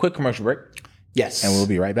going to take a quick commercial break. Yes. And we'll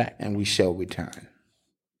be right back. And we shall return.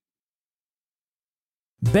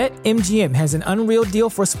 BetMGM has an unreal deal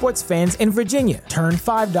for sports fans in Virginia. Turn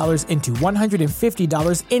 $5 into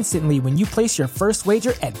 $150 instantly when you place your first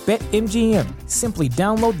wager at BetMGM. Simply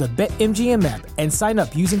download the BetMGM app and sign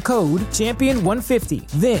up using code Champion150.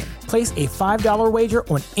 Then, place a $5 wager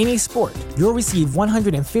on any sport. You'll receive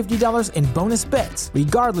 $150 in bonus bets,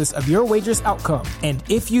 regardless of your wager's outcome. And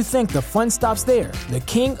if you think the fun stops there, the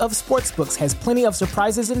king of sportsbooks has plenty of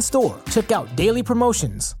surprises in store. Check out daily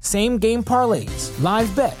promotions, same-game parlays, live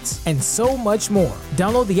bets, and so much more.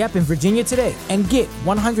 Download the app in Virginia today and get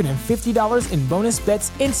 $150 in bonus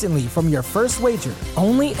bets instantly from your first wager.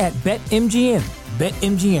 Only at BetMGM.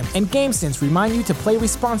 BetMGM and GameSense remind you to play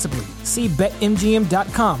responsibly. See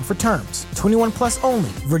BetMGM.com for terms. 21 plus only.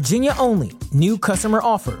 Virginia only. New customer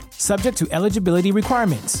offer. Subject to eligibility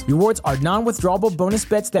requirements. Rewards are non-withdrawable bonus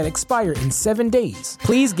bets that expire in 7 days.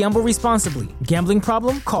 Please gamble responsibly. Gambling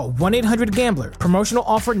problem? Call 1-800-GAMBLER. Promotional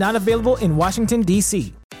offer not available in Washington,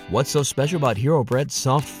 D.C. What's so special about Hero Bread's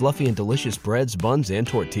soft, fluffy, and delicious breads, buns, and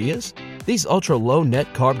tortillas? These ultra-low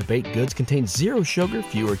net-carb baked goods contain zero sugar,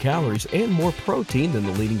 fewer calories, and more protein than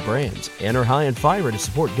the leading brands, and are high in fiber to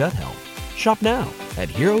support gut health. Shop now at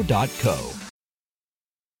Hero.co.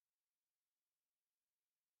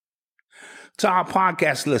 To our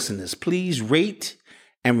podcast listeners, please rate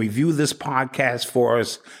and review this podcast for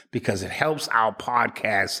us because it helps our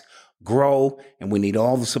podcast grow, and we need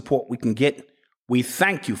all the support we can get. We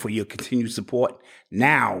thank you for your continued support.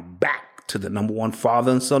 Now, back to the number one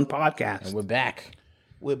father and son podcast. And we're back.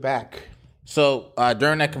 We're back. So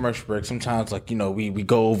during that commercial break, sometimes we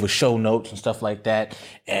go over show notes and stuff like that,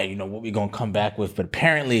 and what we're gonna come back with. But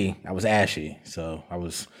apparently, I was ashy, so I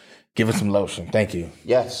was giving some lotion. Thank you.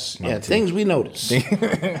 Yes, things we notice.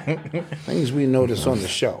 Things we notice on the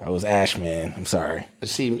show. I was ash, man. I'm sorry.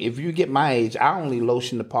 See, if you get my age, I only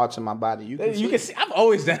lotion the parts of my body you can see. I've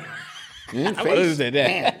always done. I've always done that.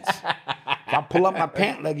 Hands. If I pull up my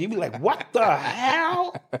pant leg, you be like, "What the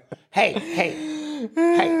hell?" Hey.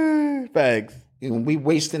 Thanks. We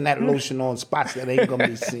wasting that lotion on spots that ain't gonna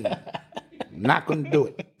be seen. Not gonna do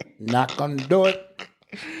it.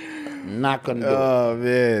 Oh,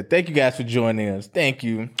 man. Thank you guys for joining us. Thank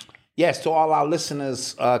you. Yes, to all our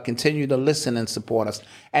listeners, continue to listen and support us.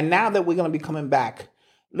 And now that we're going to be coming back,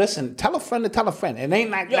 listen, tell a friend to tell a friend. It ain't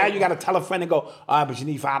like now you got to tell a friend and go, all right, but you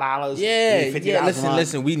need $5. Yeah, you need $50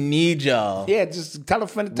 listen, we need y'all. Yeah, just tell a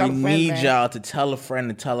friend to tell a friend, We need y'all to tell a friend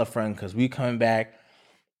to tell a friend because we coming back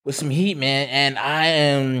with some heat, man. And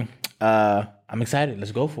I'm excited.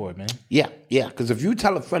 Let's go for it, man. Yeah, because if you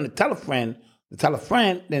tell a friend to tell a friend,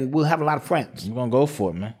 then we'll have a lot of friends. We're going to go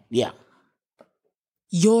for it, man. Yeah.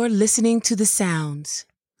 You're listening to the sounds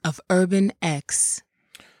of Urban X.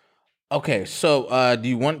 Okay, so do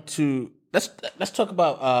you want to let's talk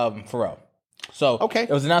about Pharrell. So okay, it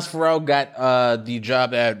was announced Pharrell got the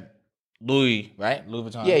job at Louis, right? Louis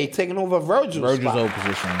Vuitton. Yeah, he's taking over Virgil's old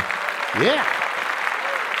position. Yeah.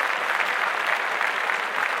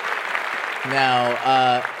 Now,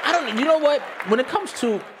 I don't. You know what? When it comes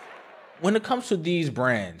to these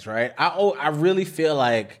brands, right? I really feel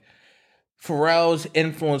like Pharrell's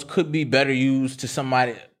influence could be better used to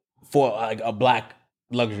somebody for like a black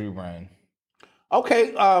luxury brand.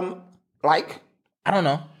 Okay, like I don't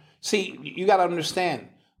know. See, you got to understand.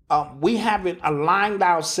 We haven't aligned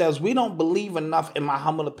ourselves. We don't believe enough, in my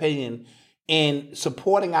humble opinion, in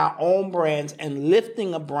supporting our own brands and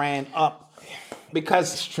lifting a brand up.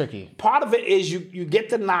 Because it's tricky. Part of it is you get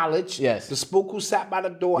the knowledge. Yes. The spook who sat by the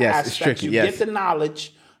door yes, aspect. It's tricky. You yes. get the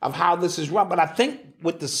knowledge of how this is run. But I think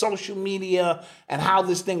with the social media and how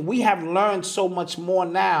this thing, we have learned so much more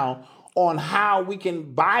now on how we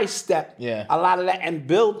can step a lot of that and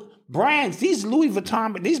build brands. These Louis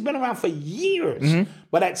Vuitton, but these been around for years. Mm-hmm.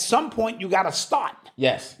 But at some point, you got to start.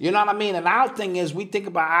 Yes. You know what I mean? And our thing is, we think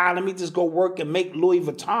about, let me just go work and make Louis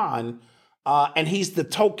Vuitton. And he's the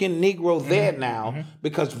token Negro there now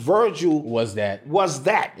because Virgil was that,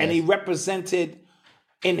 and he represented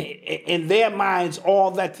in their minds all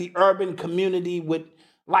that the urban community would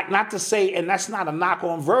like. Not to say, and that's not a knock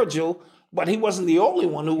on Virgil, but he wasn't the only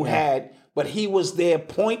one who had. But he was their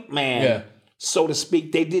point man, so to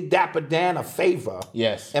speak. They did Dapper Dan a favor,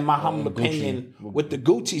 in my humble opinion, with the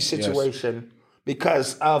Gucci situation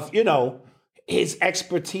because of his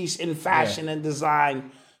expertise in fashion and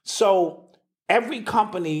design. So every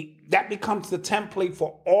company, that becomes the template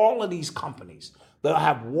for all of these companies. They'll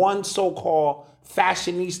have one so-called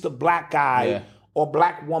fashionista black guy or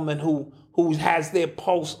black woman who has their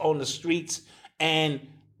pulse on the streets,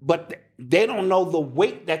 but they don't know the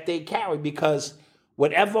weight that they carry because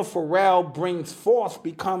whatever Pharrell brings forth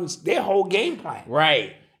becomes their whole game plan.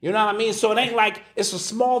 Right. You know what I mean? So it ain't like it's a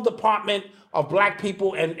small department of black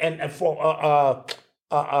people and for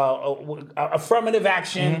affirmative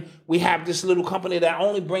action. We have this little company that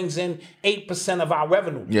only brings in 8% of our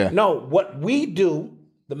revenue. Yeah. No, what we do,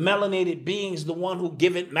 the melanated beings, the one who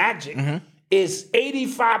give it magic, is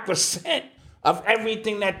 85% of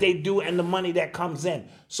everything that they do and the money that comes in.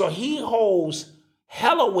 So he holds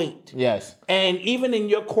hella weight. Yes. And even in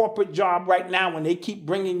your corporate job right now, when they keep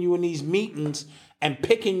bringing you in these meetings and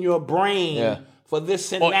picking your brain for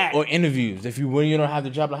this and that. Or interviews. When you don't have the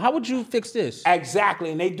job, like, how would you fix this?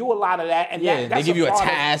 Exactly. And they do a lot of that. And that's they give you a part of-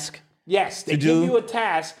 task. Yes, they give you a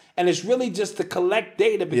task, and it's really just to collect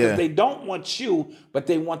data because they don't want you, but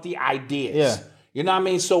they want the ideas. Yeah. You know what I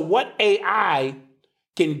mean? So what AI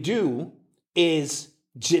can do is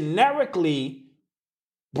generically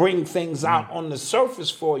bring things out on the surface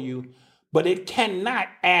for you, but it cannot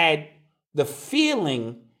add the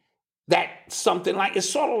feeling that something like, it's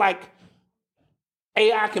sort of like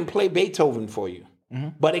AI can play Beethoven for you,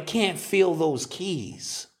 but it can't feel those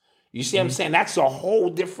keys. You see what I'm saying? That's a whole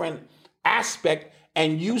different aspect,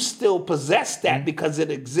 and you still possess that because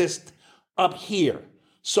it exists up here.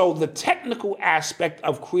 So the technical aspect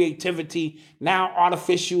of creativity, now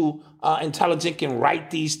artificial intelligence can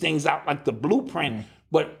write these things out like the blueprint,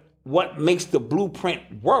 but what makes the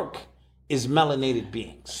blueprint work is melanated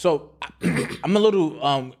beings. So I'm a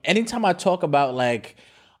little, anytime I talk about like,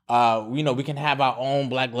 we can have our own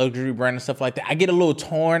black luxury brand and stuff like that, I get a little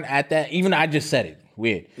torn at that. Even I just said it,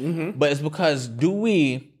 weird. But it's because, do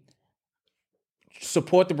we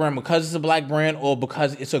support the brand because it's a black brand or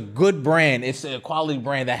because it's a good brand, it's a quality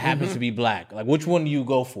brand that happens to be black? Like, which one do you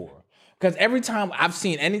go for? Because every time I've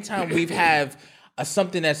seen, anytime we've have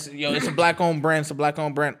something that's, it's a black-owned brand, it's a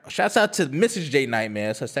black-owned brand. Shouts out to Mrs. J.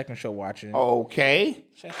 Nightmare. It's her second show watching. Okay.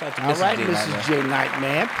 Shouts out to All Mrs. right, J. Mrs. J.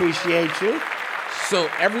 Nightmare. Appreciate you. So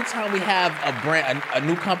every time we have a brand, a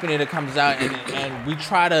new company that comes out, and we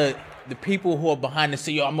try to, the people who are behind it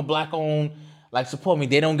say, I'm a black-owned, like, support me.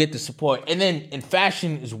 They don't get the support. And then in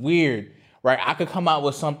fashion, is weird, right? I could come out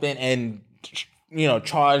with something and,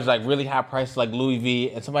 charge like really high prices like Louis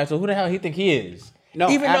V, and somebody says, who the hell he think he is? No,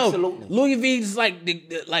 even absolutely. though Louis V's like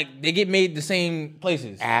they get made the same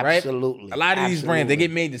places, Absolutely. right? A lot of these brands, they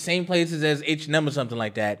get made the same places as H&M or something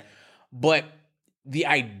like that. But the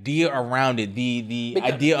idea around it, the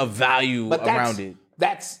idea of value around it.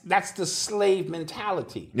 That's the slave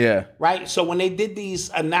mentality. Yeah. Right? So when they did these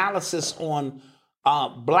analysis on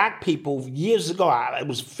black people years ago, it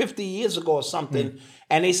was 50 years ago or something,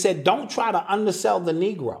 and they said, don't try to undersell the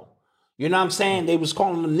Negro. You know what I'm saying? They was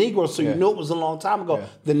calling them Negro, so you knew it was a long time ago. Yeah.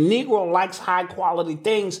 The Negro likes high quality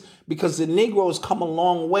things because the Negro's come a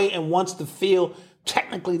long way and wants to feel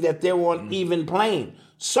technically that they're on even plane.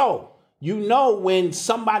 So, when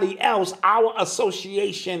somebody else, our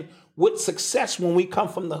association with success when we come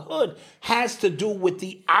from the hood has to do with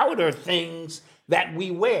the outer things that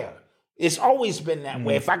we wear. It's always been that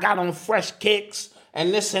way. If I got on fresh kicks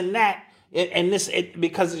and this and that,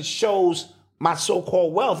 because it shows my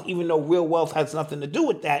so-called wealth, even though real wealth has nothing to do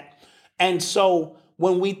with that. And so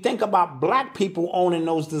when we think about black people owning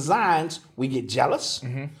those designs, we get jealous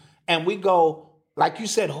and we go, like you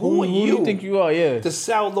said, who are you think you are, to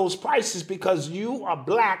sell those prices? Because you are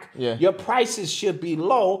black, your prices should be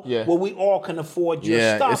low, where we all can afford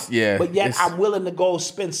your stuff. But yet I'm willing to go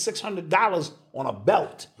spend $600 on a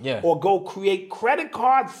belt or go create credit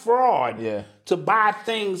card fraud to buy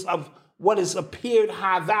things of what is appeared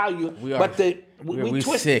high value. We're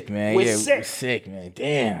sick, man. We're sick. We're sick, man.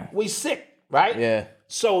 Damn. We sick, right? Yeah.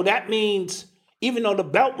 So that means even though the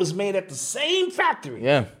belt was made at the same factory,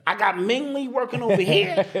 I got Ming Lee working over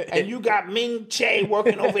here, and you got Ming Che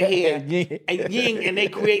working over here, and Ying, and they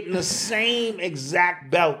creating the same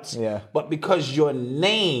exact belts. Yeah. But because your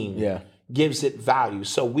name gives it value,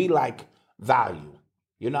 so we like value.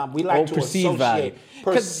 We like to perceived associate value.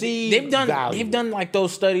 Perceived value. They've done like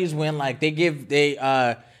those studies when like they give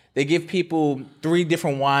people 3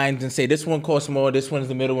 different wines and say this one costs more, this one's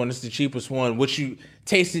the middle one, this is the cheapest one. Which you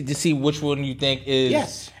taste it to see which one you think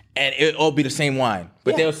is, and it all be the same wine.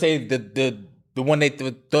 But they'll say the one they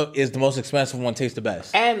thought is the most expensive one tastes the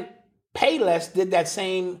best. And Payless did that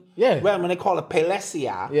same. Well, when they call it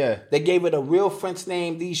Paylesia, they gave it a real French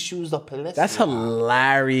name. These shoes are Paylesia. That's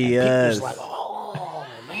hilarious. And people's like,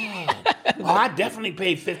 I definitely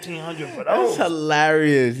paid $1,500 for those. That's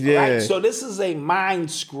hilarious. Yeah. Right? So this is a mind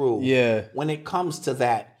screw. When it comes to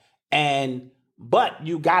that, but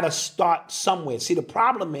you got to start somewhere. See, the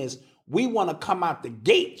problem is we want to come out the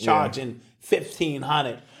gate charging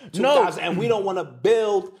 $1,500, $2,000, and we don't want to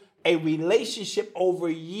build a relationship over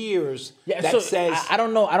years Yeah, that so says I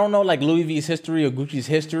don't know like Louis V's history or Gucci's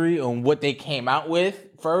history on what they came out with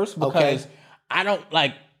first, because I don't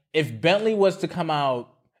like if Bentley was to come out.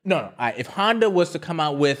 If Honda was to come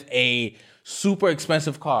out with a super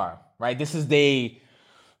expensive car, right? This is whatever.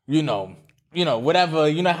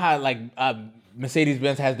 You know how like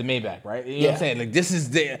Mercedes-Benz has the Maybach, right? You know what I'm saying? Like this is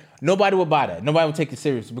nobody would buy that. Nobody would take it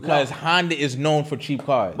serious because Honda is known for cheap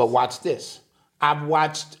cars. But watch this. I've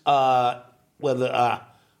watched Hyundai,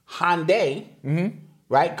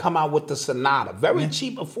 right, come out with the Sonata. Very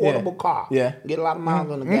cheap, affordable car. Yeah. Get a lot of miles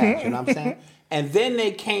on the gas, you know what I'm saying? And then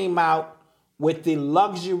they came out with the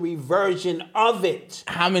luxury version of it.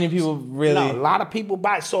 How many people really? No, a lot of people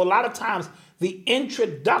buy it. So a lot of times the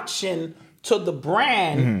introduction to the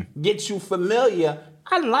brand gets you familiar.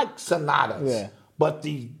 I like Sonatas. But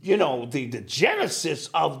the genesis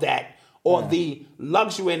of that or the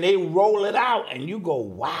luxury, and they roll it out and you go,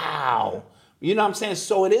 wow. You know what I'm saying?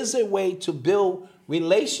 So it is a way to build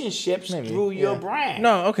relationships through your brand.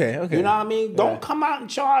 No, okay. You know what I mean? Don't come out and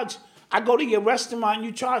charge. I go to your restaurant and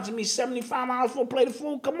you charging me $75 for a plate of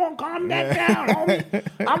food. Come on, calm that down,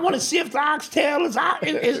 homie. I want to see if the oxtail is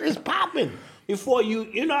popping before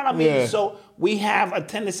you know what I mean? Yeah. So we have a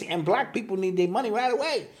tendency, and black people need their money right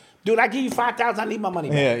away. Dude, I give you $5,000, I need my money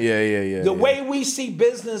back. Yeah. The way we see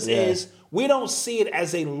business is we don't see it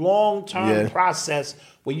as a long-term process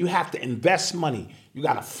where you have to invest money. You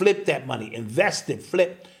got to flip that money, invest it,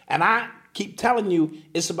 flip. And I keep telling you,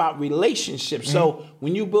 it's about relationships. So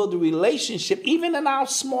when you build a relationship, even in our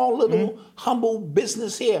small little humble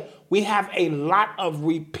business here, we have a lot of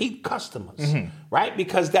repeat customers, right?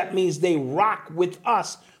 Because that means they rock with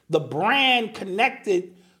us. The brand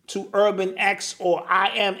connected to Urban X or I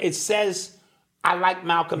Am, it says, I like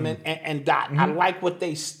Malcolm and Dot. I like what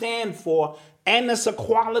they stand for. And it's a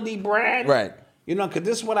quality brand. Right. You know, because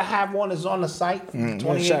this is what I have on is on the site.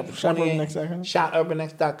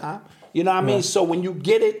 ShopUrbanX.com. You know what I mean? So when you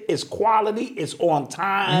get it, it's quality, it's on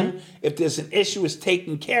time. If there's an issue, it's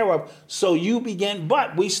taken care of. So you begin,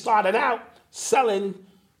 but we started out selling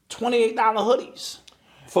 $28 hoodies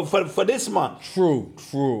for this month. True.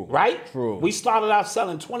 Right? True. We started out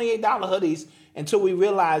selling $28 hoodies until we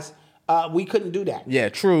realized we couldn't do that. Yeah,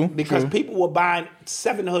 true. Because people were buying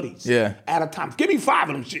 7 hoodies at a time. Give me 5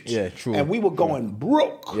 of them shits. Yeah, true. And we were going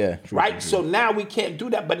broke. Yeah, true. Right? True. So now we can't do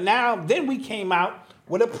that. But then we came out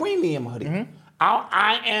with a premium hoodie. Our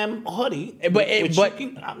I Am hoodie.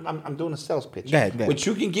 I'm doing a sales pitch. Go ahead. Which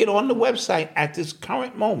you can get on the website at this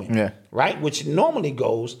current moment. Yeah. Right? Which normally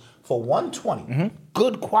goes for $120.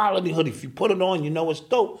 Good quality hoodie. If you put it on, you know it's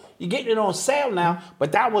dope. You're getting it on sale now.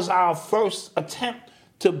 But that was our first attempt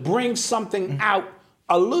to bring something out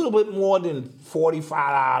a little bit more than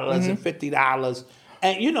 $45 and $50.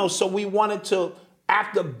 And, so we wanted to,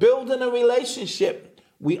 after building a relationship,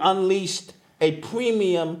 we unleashed a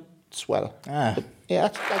premium sweater. Yeah,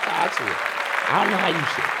 that's how I see it. I don't know how you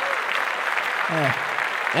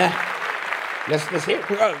see it. Let's hear it.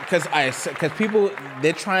 Because people,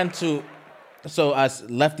 they're trying to, so as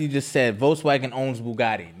Lefty just said, Volkswagen owns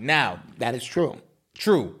Bugatti. Now, that is true.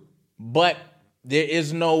 True. But there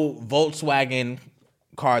is no Volkswagen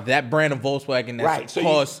car, that brand of Volkswagen that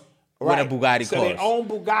costs what a Bugatti costs. So they own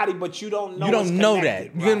Bugatti, but you don't know. You don't know that.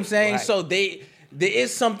 You know what I'm saying? So there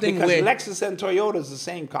is something because where Lexus and Toyota is the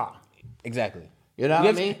same car. Exactly. You know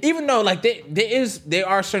what I mean? Even though like there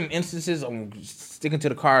are certain instances, I'm sticking to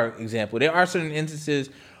the car example, there are certain instances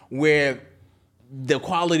where the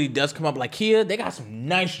quality does come up. Like Kia, they got some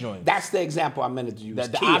nice joints. That's the example I meant to use.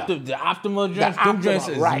 The Optima joints, them joints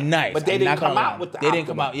is nice. But they didn't come out with the Optima. They didn't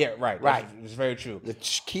come out, right. It's very true. The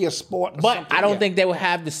Kia Sport. But I don't think they would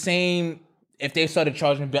have the same, if they started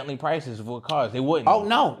charging Bentley prices for cars, they wouldn't. Oh,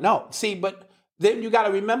 no. See, but then you got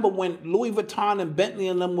to remember when Louis Vuitton and Bentley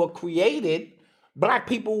and them were created, black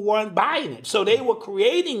people weren't buying it. So they were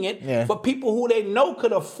creating it for people who they know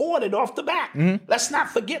could afford it off the bat. Let's not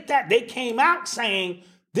forget that. They came out saying,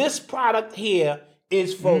 this product here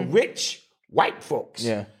is for rich white folks.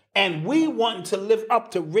 Yeah. And we want to live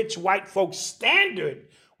up to rich white folks' standard.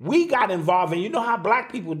 We got involved, and you know how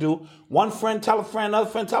black people do. One friend tell a friend, another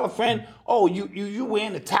friend tell a friend, oh, you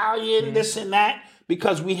wearing Italian, this and that,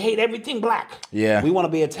 because we hate everything black. Yeah. We want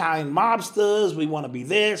to be Italian mobsters. We want to be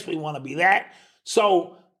this. We want to be that.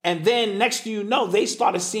 So, and then next thing you know, they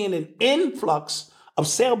started seeing an influx of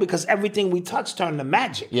sale because everything we touched turned to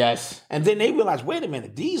magic. Yes. And then they realized, wait a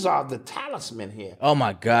minute, these are the talisman here. Oh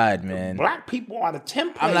my God, man. Black people are the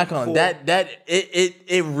template. I'm not gonna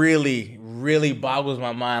it really boggles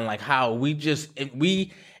my mind, like how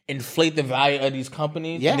we inflate the value of these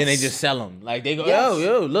companies and then they just sell them. Like they go,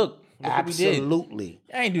 yo, look, Absolutely.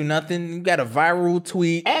 I ain't do nothing. You got a viral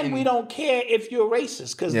tweet. And we don't care if you're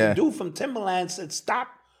racist, because the dude from Timberland said, stop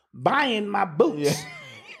buying my boots.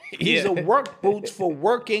 These are work boots for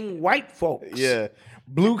working white folks. Yeah.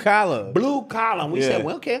 Blue collar. Blue collar. And we said,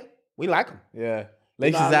 we don't care. We like them. Yeah.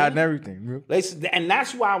 Laces out and everything. Laces, and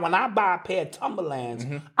that's why when I buy a pair of Timberlands,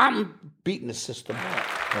 I'm beating the system.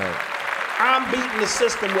 Right. I'm beating the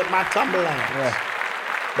system with my Timberlands. Yeah.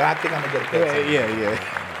 But I think I'm going to get a pair of Timberlands.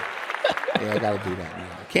 Yeah, I got to do that.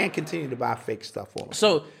 I can't continue to buy fake stuff all the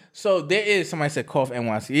time. So there is, somebody said cough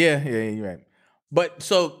NYC. Yeah, you're right. But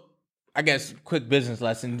so I guess quick business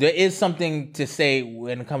lesson. There is something to say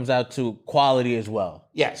when it comes out to quality as well.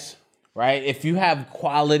 Yes. Right? If you have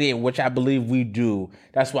quality, which I believe we do,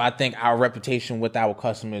 that's why I think our reputation with our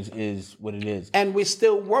customers is what it is. And we're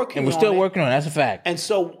still working on it. That's a fact. And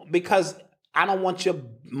so, because I don't want your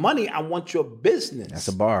money, I want your business. That's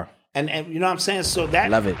a bar. And you know what I'm saying? So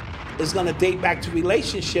that love it. Is going to date back to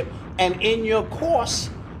relationship. And in your course,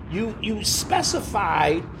 you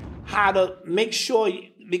specified how to make sure,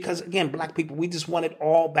 because again, black people, we just want it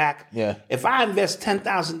all back. Yeah. If I invest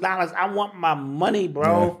 $10,000, I want my money,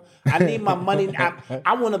 bro. Yeah. I need my money.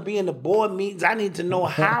 I want to be in the board meetings. I need to know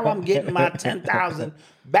how I'm getting my $10,000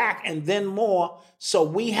 back and then more. So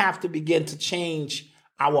we have to begin to change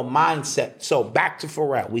our mindset. So back to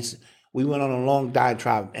Pharrell. We went on a long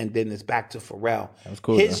diatribe, and then it's back to Pharrell. That was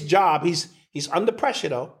cool. His job, he's under pressure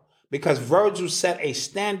though, because Virgil set a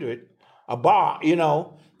standard, a bar,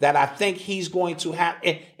 that I think he's going to have,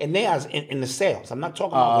 and there's in the sales. I'm not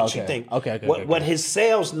talking about what you think. Okay. What his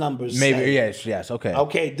sales numbers maybe say. Yes. Okay.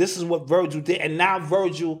 Okay, this is what Virgil did, and now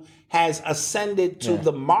Virgil has ascended to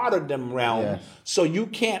the martyrdom realm. Yeah. So you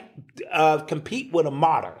can't compete with a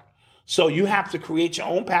martyr. So you have to create your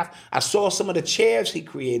own path. I saw some of the chairs he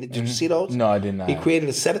created. Did you see those? No, I did not. He created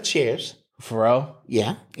a set of chairs. Pharrell?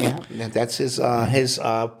 Yeah. That's his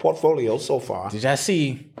portfolio so far. Did y'all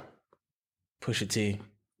see Pusha T?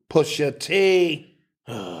 Pusha T.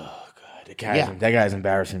 Oh, God. That guy's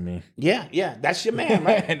embarrassing me. Yeah. That's your man,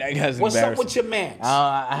 right? That guy's What's embarrassing. up with your man?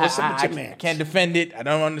 What's up with your man? I can't defend it. I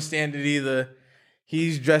don't understand it either.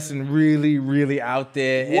 He's dressing really, really out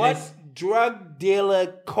there. What drug dealer,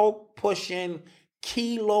 coke pushing,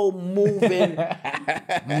 kilo moving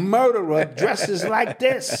murderer dresses like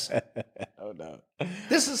this? Oh no!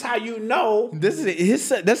 This is how you know.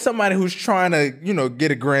 That's somebody who's trying to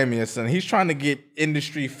get a Grammy or something. He's trying to get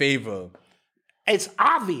industry favor. It's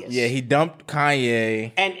obvious. Yeah, he dumped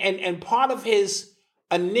Kanye, and part of his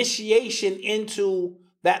initiation into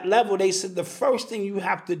that level, they said the first thing you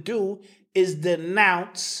have to do is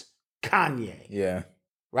denounce Kanye. Yeah.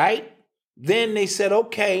 Right? Then they said,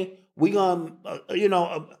 okay, we're going to,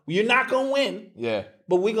 you're not going to win. Yeah.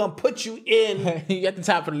 But we're going to put you in. You at the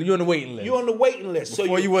top of you're on the waiting list. You're on the waiting list.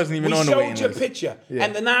 Before you wasn't even on the waiting list. We showed your picture. Yeah.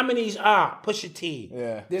 And the nominees are Pusha T.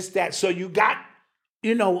 Yeah. This, that. So you got,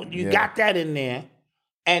 got that in there.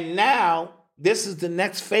 And now, this is the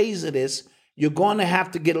next phase of this. You're going to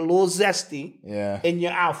have to get a little zesty in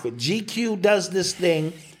your outfit. GQ does this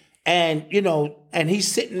thing. And, and he's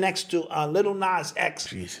sitting next to Lil Nas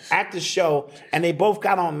X at the show, and they both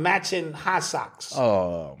got on matching high socks.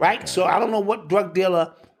 Oh, right? God. So I don't know what drug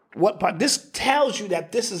dealer, what part. This tells you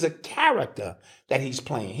that this is a character that he's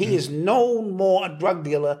playing. He is no more a drug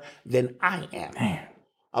dealer than I am. Man.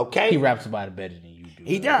 Okay? He raps about it better than you do.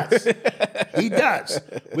 He does. He does.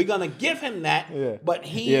 We're going to give him that, but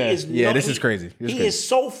he is this is crazy. He is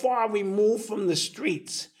so far removed from the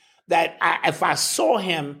streets that if I saw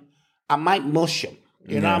him, I might mush him.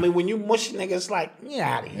 You know what I mean? When you mush niggas, like, get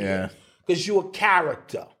out of here. Because you're a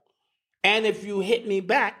character. And if you hit me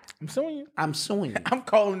back, I'm suing you. I'm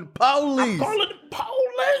calling the police. I'm calling the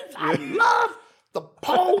police. I love the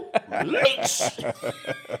police.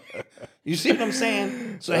 You see what I'm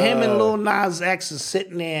saying? So him and Lil Nas X is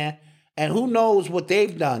sitting there, and who knows what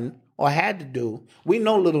they've done or had to do. We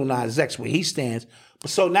know Lil Nas X, where he stands.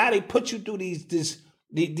 So now they put you through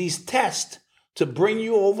these tests to bring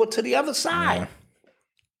you over to the other side. Yeah.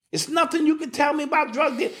 It's nothing you can tell me about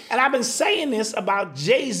drug dealing. And I've been saying this about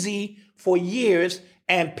Jay-Z for years,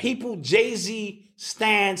 and Jay-Z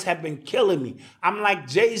stands have been killing me. I'm like,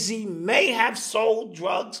 Jay-Z may have sold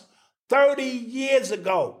drugs 30 years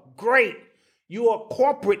ago. Great. You're a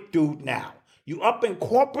corporate dude now. You up in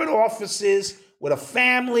corporate offices with a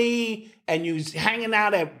family, and you hanging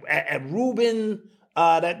out at Ruben,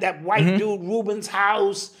 that white dude Ruben's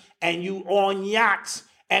house, and you on yachts,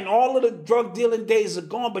 and all of the drug dealing days are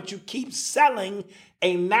gone, but you keep selling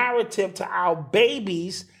a narrative to our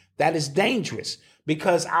babies that is dangerous,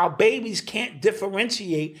 because our babies can't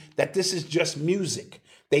differentiate that this is just music.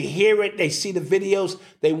 They hear it, they see the videos,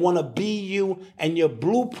 they want to be you, and your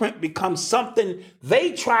blueprint becomes something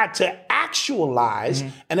they tried to actualize,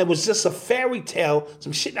 and it was just a fairy tale,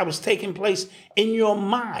 some shit that was taking place in your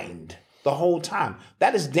mind the whole time.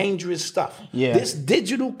 That is dangerous stuff. Yeah. This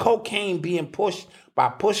digital cocaine being pushed by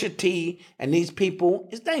Pusha T and these people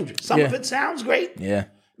is dangerous. Some of it sounds great. Yeah.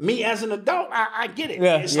 Me as an adult, I get it.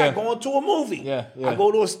 Yeah, It's like going to a movie. Yeah. I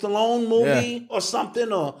go to a Stallone movie or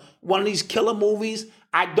something, or one of these killer movies.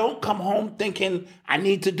 I don't come home thinking I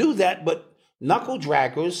need to do that, but knuckle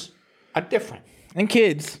draggers are different. And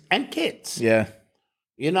kids. Yeah.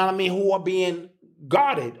 You know what I mean? Who are being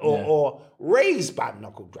guarded or raised by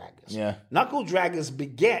knuckle draggers. Yeah. Knuckle draggers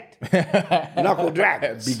beget knuckle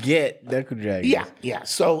draggers. Beget knuckle draggers. Yeah.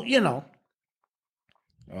 So, you know.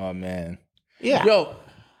 Oh, man. Yeah. Yo,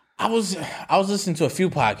 I was listening to a few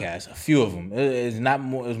podcasts, a few of them. It's not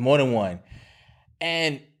more. It's more than one.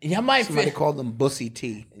 And y'all might Somebody called them Bussy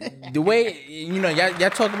T. The way y'all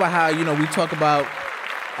talk about how we talk about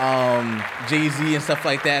Jay-Z and stuff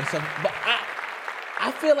like that and stuff, but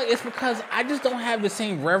I feel like it's because I just don't have the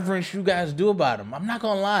same reverence you guys do about him. I'm not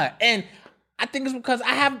gonna lie, and I think it's because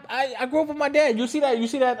I grew up with my dad. You see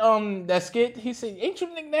that skit? He said, "Ain't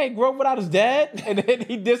you think that he grew up without his dad?" And then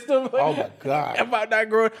he dissed him. Oh my God! About not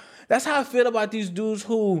growing. That's how I feel about these dudes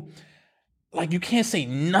who, like, you can't say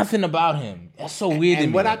nothing about him. That's so weird to me.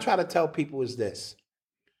 And what I try to tell people is this,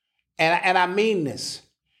 and I mean this: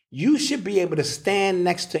 you should be able to stand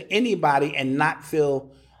next to anybody and not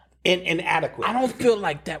feel inadequate. I don't feel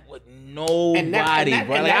like that with nobody,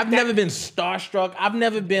 bro. Like, I've never been starstruck. I've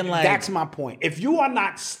never been like... That's my point. If you are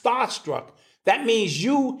not starstruck, that means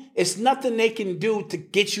it's nothing they can do to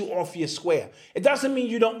get you off your square. It doesn't mean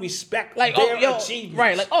you don't respect their achievements.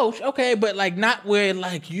 Right, like, okay, but like not where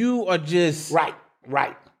like you are just... Right.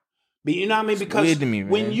 But you know what I mean? Because weird to me,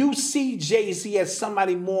 man. When you see Jay-Z as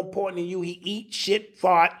somebody more important than you, he eat, shit,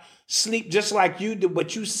 fart, sleep just like you do,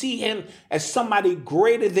 but you see him as somebody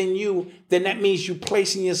greater than you, then that means you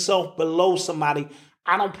placing yourself below somebody.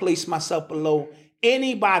 I don't place myself below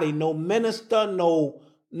anybody, no minister, no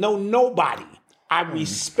nobody. I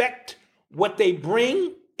respect what they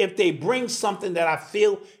bring if they bring something that I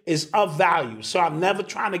feel is of value. So I'm never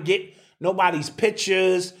trying to get nobody's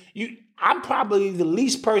pictures. I'm probably the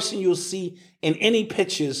least person you'll see in any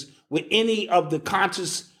pictures with any of the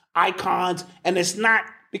conscious icons, and it's not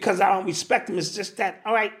because I don't respect them. It's just that,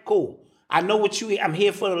 all right, cool. I know what I'm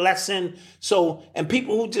here for the lesson. So, and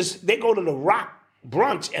people who they go to the rock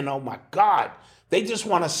brunch and oh my God, they just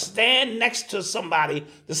want to stand next to somebody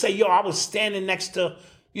to say, yo, I was standing next to,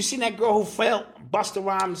 you seen that girl who fell, Busta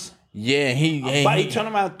Rhymes? Yeah, he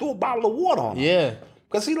turned around and threw a bottle of water on her. Yeah.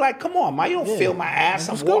 Because he like, come on, man, you don't feel my ass.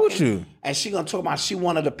 I'm go walking. with you. And she gonna talk about she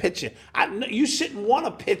wanted a picture. You shouldn't want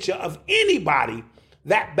a picture of anybody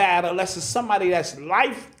that bad unless it's somebody that's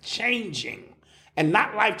life-changing. And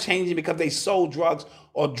not life-changing because they sold drugs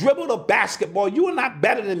or dribbled a basketball. You are not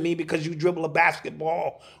better than me because you dribble a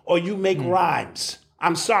basketball or you make rhymes.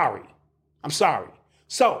 I'm sorry.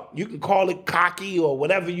 So you can call it cocky or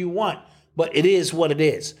whatever you want, but it is what it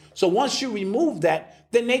is. So once you remove that,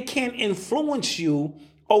 then they can't influence you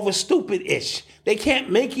over stupid-ish. They can't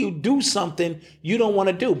make you do something you don't want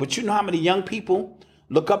to do. But you know how many young people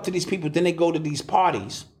look up to these people, then they go to these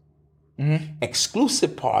parties,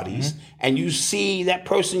 exclusive parties, and you see that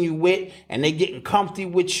person you with, and they getting comfy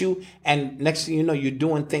with you, and next thing you know, you're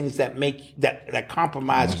doing things that make that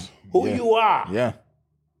compromise who you are. Yeah.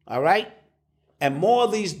 All right? And more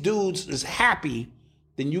of these dudes is happy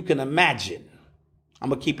than you can imagine. I'm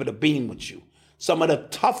gonna keep it a beam with you. Some of the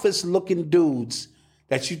toughest looking dudes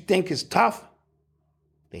that you think is tough,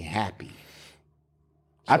 they happy.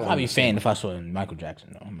 I'd probably faint if I saw Michael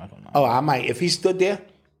Jackson, though. I'm not gonna lie. Oh, I might. If he stood there,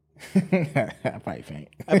 I'd probably faint.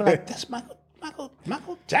 I'd be like, that's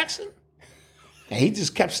Michael Jackson? And he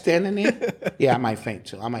just kept standing there. Yeah, I might faint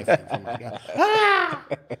too.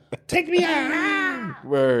 Take me out.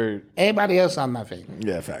 Word. Everybody else, I'm not fainting.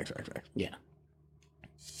 Yeah, facts. Yeah.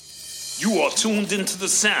 You are tuned into the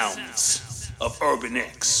sounds of Urban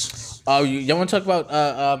X. Oh, y'all want to talk about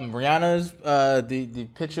Rihanna's the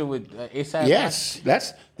picture with ASAP? Yes,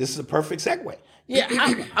 this is a perfect segue. Yeah,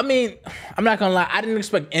 I mean, I'm not gonna lie. I didn't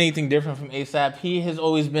expect anything different from ASAP. He has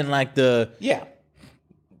always been like the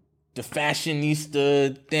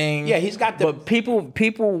fashionista thing. Yeah, he's got the. But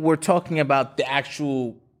people were talking about the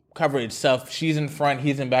actual cover itself. She's in front,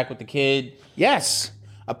 he's in back with the kid. Yes,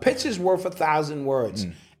 a picture's worth 1,000 words,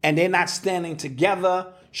 and they're not standing together,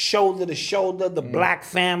 shoulder to shoulder. The black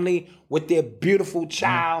family with their beautiful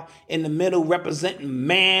child in the middle, representing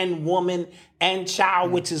man, woman, and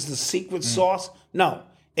child, which is the secret sauce. No,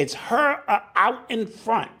 It's her out in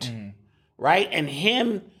front, right? And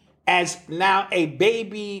him as now a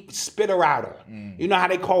baby spitter outer. You know how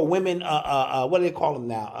they call women, what do they call them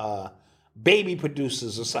now? Baby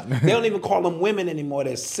producers or something. They don't even call them women anymore.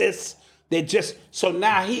 They're cis. They're just, so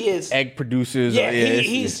now he is. Egg producers. Yeah,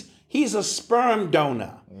 he's a sperm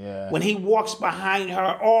donor. Yeah. When he walks behind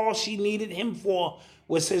her, all she needed him for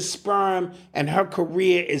was his sperm, and her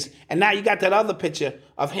career is. And now you got that other picture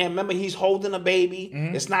of him. Remember, he's holding a baby.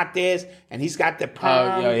 It's not theirs, and he's got the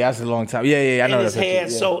perm. Yeah, that's a long time. Yeah, I know in that his picture. hair.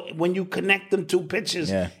 Yeah. So when you connect them two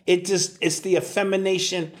pictures, it's the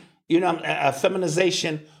effemination, a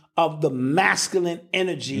feminization of the masculine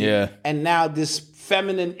energy. Yeah. And now this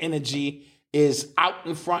feminine energy is out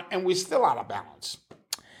in front, and we're still out of balance.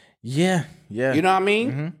 Yeah. You know what I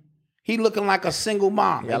mean? He looking like a single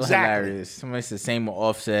mom. Yeah, exactly. hilarious. Somebody's the same with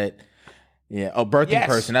Offset. Yeah. Oh, birthing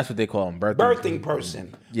person. That's what they call him. Birthing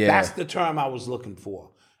person. Yeah. That's the term I was looking for.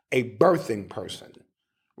 A birthing person.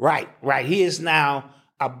 Right. He is now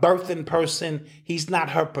a birthing person. He's not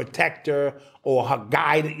her protector or her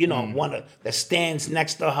guide, one that stands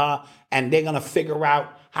next to her, and they're going to figure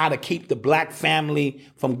out how to keep the black family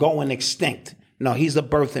from going extinct. No, he's a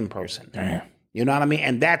birthing person. Damn. You know what I mean?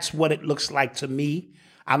 And that's what it looks like to me.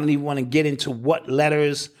 I don't even want to get into what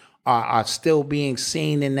letters are still being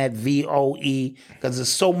seen in that VOE, because there's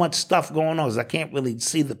so much stuff going on. I can't really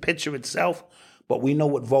see the picture itself, but we know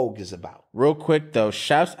what Vogue is about. Real quick, though,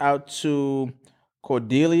 shouts out to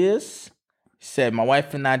Cordelius. He said, my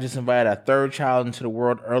wife and I just invited our third child into the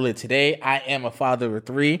world earlier today. I am a father of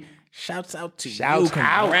 3. Shouts out to you.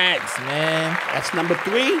 Congrats, man. That's number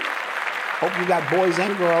 3. Hope you got boys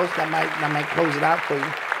and girls. That might close it out for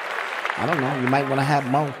you. I don't know. You might want to have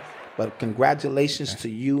more. But congratulations to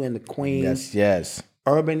you and the queen. Yes.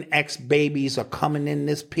 Urban X babies are coming in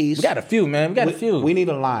this piece. We got a few, man. We need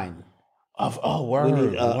a line. Word. We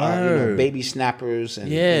need baby snappers.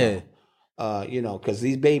 And, because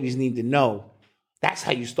these babies need to know that's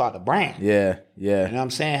how you start a brand. Yeah. You know what I'm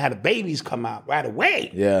saying? How the babies come out right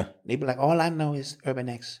away. Yeah. They be like, all I know is Urban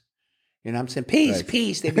X. You know what I'm saying?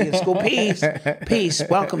 Peace. They be in school. Peace.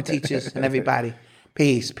 Welcome, teachers and everybody.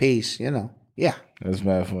 Peace. Yeah. That's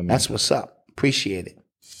mad funny. That's what's up. Appreciate it.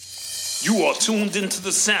 You are tuned into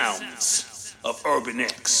the sounds of Urban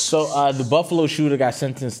X. So the Buffalo shooter got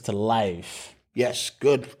sentenced to life. Yes,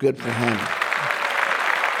 good for him.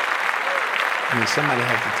 I mean, somebody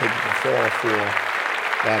has to take the fall for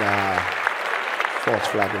that false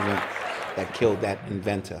flag event that killed that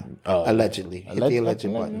inventor. Allegedly. Hit the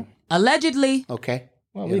alleged button. Allegedly. Okay.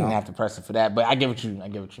 Well, we didn't have to press it for that, but I get what you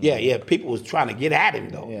mean. Yeah. People was trying to get at him,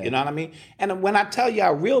 though. Yeah. You know what I mean? And when I tell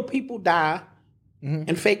y'all, real people die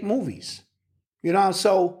in fake movies. You know,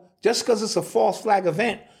 so just because it's a false flag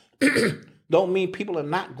event don't mean people are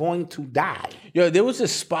not going to die. Yo, there was a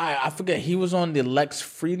spy. I forget. He was on the Lex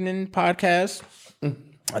Friedman podcast.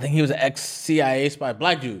 I think he was an ex-CIA spy,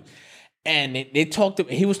 black dude. And they talked.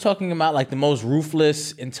 He was talking about like the most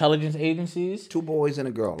ruthless intelligence agencies. 2 boys and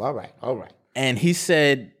a girl. All right. And he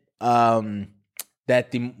said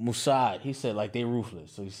that the Mossad, he said like they're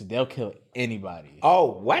ruthless. So he said they'll kill anybody.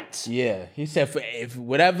 Oh, what? Yeah. He said if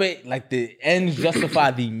whatever, like the ends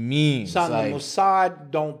justify the means. Son, like, the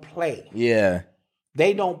Mossad don't play. Yeah.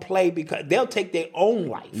 They don't play because they'll take their own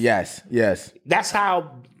life. Yes. That's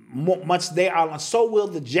how much they are. So will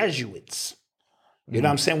the Jesuits. You know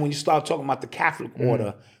what I'm saying? When you start talking about the Catholic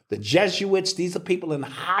order, the Jesuits, these are people in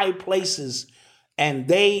high places, and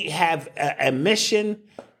they have a mission,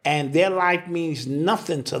 and their life means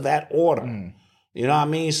nothing to that order. You know what I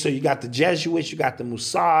mean? So you got the Jesuits, you got the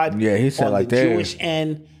Mossad. Yeah, he said on like the that. Jewish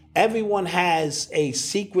end. Everyone has a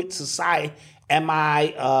secret society.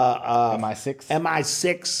 MI6.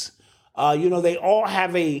 MI6. They all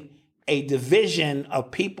have a division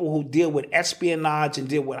of people who deal with espionage and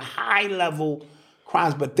deal with high level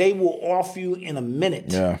crimes, but they will off you in a minute.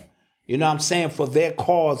 Yeah. You know what I'm saying? For their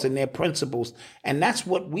cause and their principles. And that's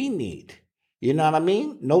what we need. You know what I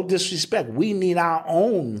mean? No disrespect. We need our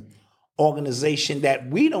own organization that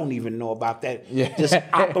we don't even know about that just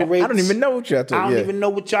operates. I don't even know what y'all doing. I don't even know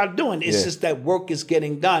what y'all doing. It's just that work is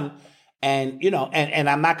getting done. And, and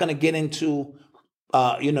I'm not going to get into,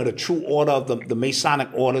 the true order of the Masonic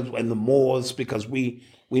orders and the Moors, because we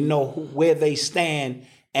know where they stand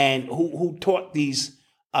and who taught these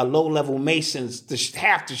low-level Masons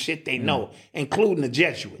half the shit they know, including the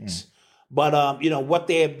Jesuits. But, what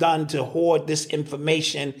they have done to hoard this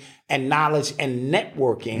information and knowledge and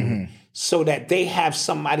networking so that they have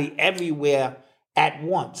somebody everywhere at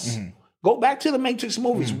once. Go back to the Matrix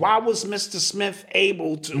movies. Why was Mr. Smith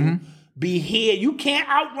able to be here? You can't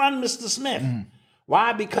outrun Mr. Smith,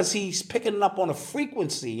 Why? Because he's picking up on a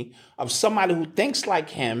frequency of somebody who thinks like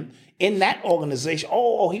him in that organization.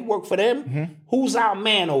 Oh, he worked for them? Who's our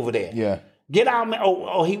man over there? Yeah. Get our man.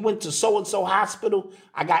 Oh, he went to so-and-so hospital.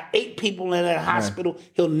 I got 8 people in that hospital.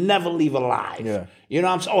 He'll never leave alive. Yeah. You know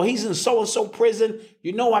what I'm saying? Oh, he's in so-and-so prison.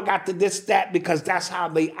 You know I got the this, that, because that's how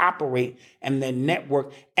they operate and their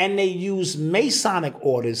network. And they use Masonic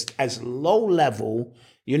orders as low level,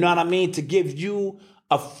 you know what I mean, to give you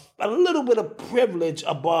a little bit of privilege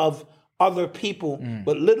above other people.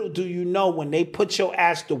 But little do you know, when they put your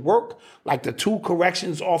ass to work, like the 2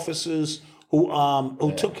 corrections officers who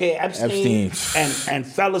took care of Epstein. and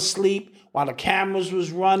fell asleep while the cameras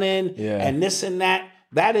was running and this and that.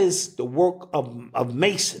 That is the work of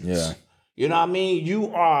Masons. Yeah. You know what I mean?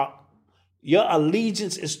 Your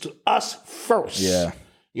allegiance is to us first. Yeah.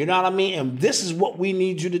 You know what I mean? And this is what we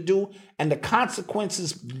need you to do, and the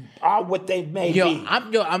consequences are what they may be.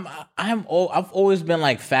 I've always been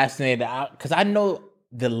like fascinated because I know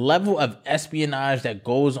the level of espionage that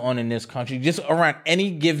goes on in this country, just around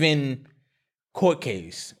any given court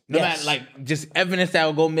case. No matter, like, just evidence that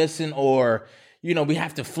will go missing, or we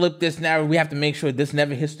have to flip this narrative. We have to make sure this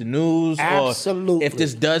never hits the news. Absolutely. Or if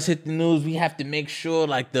this does hit the news, we have to make sure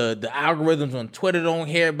like the algorithms on Twitter don't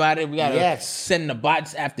hear about it. We gotta send the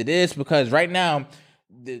bots after this, because right now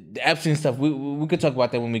the Epstein stuff, we could talk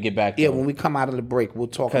about that when we get back. Yeah, when we come out of the break, we'll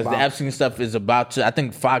talk about, because the Epstein stuff is about to. I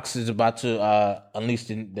think Fox is about to unleash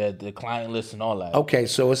the client list and all that. Okay,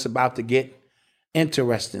 so it's about to get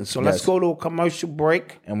interesting. So let's go to a commercial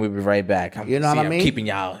break, and we'll be right back. You know what I mean? I'm keeping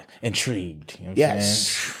y'all intrigued. You know what I'm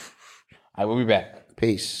saying? All right, we'll be back.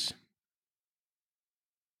 Peace.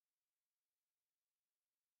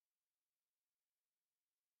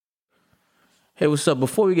 Hey, what's up?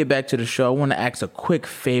 Before we get back to the show, I want to ask a quick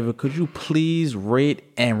favor. Could you please rate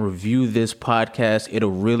and review this podcast?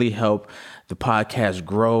 It'll really help the podcast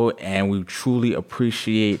grow, and we truly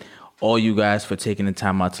appreciate all you guys for taking the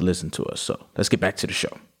time out to listen to us. So let's get back to the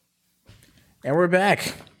show. And we're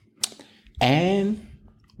back. And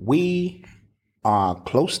we are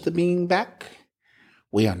close to being back.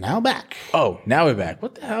 We are now back. Oh, now we're back.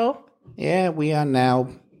 What the hell? Yeah, we are now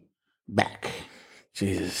back.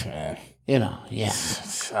 Jesus, man.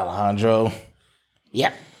 Alejandro.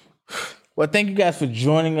 Yep. Well, thank you guys for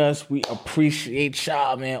joining us. We appreciate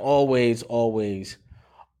y'all, man. Always.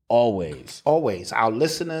 Our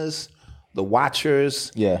listeners, the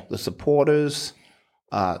watchers, the supporters,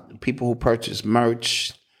 people who purchase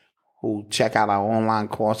merch, who check out our online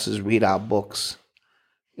courses, read our books.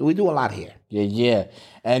 We do a lot here. Yeah.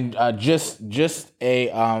 And just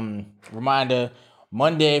a reminder,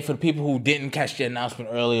 Monday, for the people who didn't catch the announcement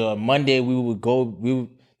earlier, Monday the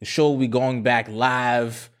show will be going back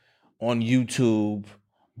live on YouTube,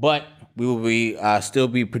 but we will be still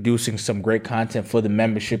be producing some great content for the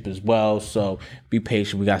membership as well. So be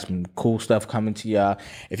patient. We got some cool stuff coming to y'all.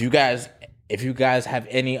 If you guys have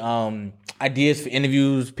any ideas for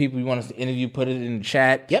interviews, people you want us to interview, put it in the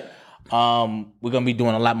chat. Yep. We're gonna be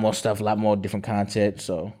doing a lot more stuff, a lot more different content.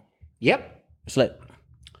 So yep, it's lit.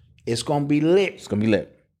 It's gonna be lit. It's gonna be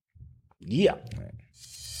lit. Yeah.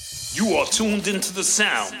 You are tuned into the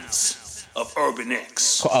sounds of Urban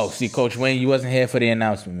X. Oh, see, Coach Wayne, you wasn't here for the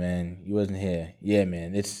announcement, man. You wasn't here. Yeah,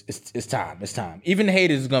 man. It's time. It's time. Even the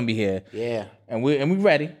haters is gonna be here. Yeah. And we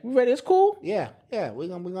ready. We ready. It's cool. Yeah. We're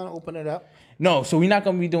gonna open it up. No, so we're not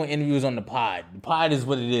gonna be doing interviews on the pod. The pod is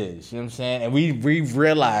what it is. You know what I'm saying? And we've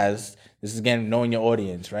realized, this is again knowing your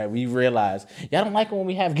audience, right? We realized y'all don't like it when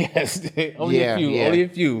we have guests. Only a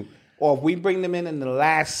few. Or if we bring them in the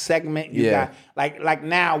last segment, you got like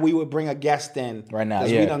now we would bring a guest in right now.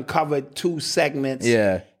 Because we done covered 2 segments.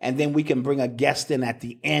 Yeah. And then we can bring a guest in at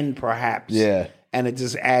the end, perhaps. Yeah. And it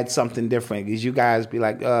just adds something different. Because you guys be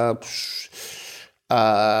like, get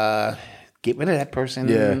rid of that person.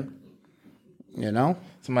 Yeah. You know?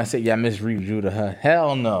 Somebody said, yeah, I miss Reed Judah.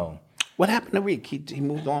 Hell no. What happened to Reed? He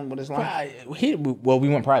moved on with his life? We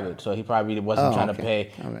went private, so he probably wasn't trying to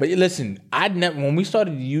pay. Right. But listen, when we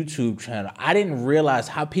started the YouTube channel, I didn't realize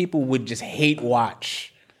how people would just hate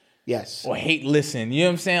watch. Yes. Or hate listen. You know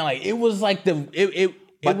what I'm saying? Like, it was like it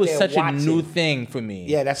was such a new thing for me.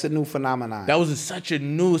 Yeah, that's a new phenomenon. That was such a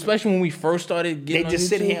new, especially when we first started getting They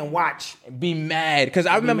just on YouTube, sit here and watch. Be mad. Because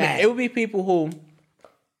I remember it would be people who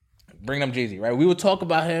bring up Jay-Z, right? We would talk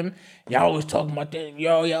about him. Y'all always talking about that.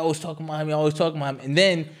 Y'all always talking about him. Y'all always talking about him. And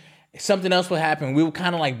then something else would happen. We would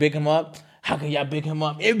kind of like big him up. How can y'all big him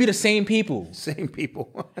up? It would be the same people.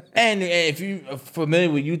 And if you're familiar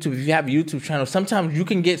with YouTube, if you have a YouTube channel, sometimes you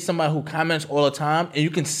can get somebody who comments all the time and you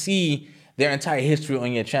can see their entire history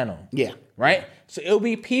on your channel. Yeah. Right? So it'll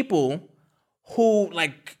be people who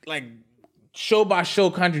like show by show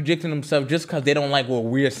contradicting themselves just because they don't like what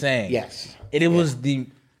we're saying. Yes. It was the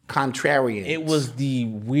Contrarian. It was the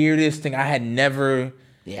weirdest thing. I had never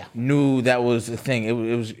knew that was a thing. It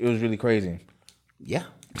was really crazy. Yeah.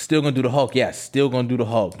 Still gonna do the Hulk, yes. Still gonna do the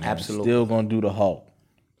Hulk. Man. Absolutely. Still gonna do the Hulk.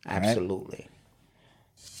 Absolutely.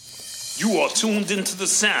 You are tuned into the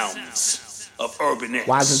sounds of Urban X.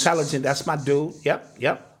 Wise Intelligent, that's my dude.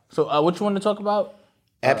 Yep. So what you want to talk about?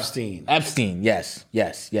 Epstein. Epstein, yes.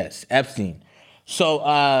 Epstein.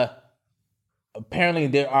 So apparently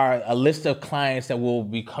there are a list of clients that will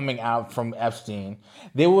be coming out from Epstein.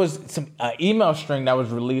 There was some email string that was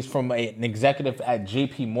released from an executive at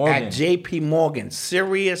JP Morgan. At JP Morgan.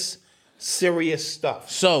 Serious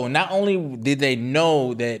stuff. So not only did they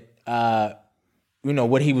know that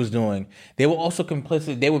what he was doing, they were also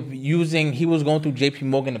complicit. They were he was going through JP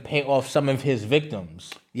Morgan to pay off some of his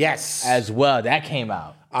victims. Yes. As well. That came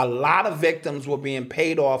out. A lot of victims were being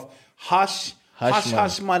paid off hush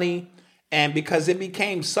money. And because it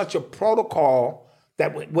became such a protocol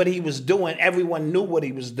that what he was doing, everyone knew what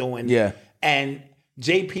he was doing. Yeah. And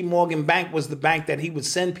JP Morgan Bank was the bank that he would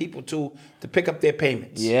send people to pick up their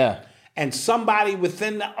payments. Yeah. And somebody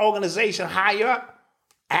within the organization higher up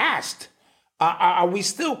asked, are we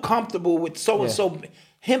still comfortable with so-and-so,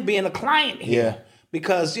 him being a client here? Yeah.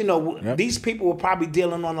 Because, these people were probably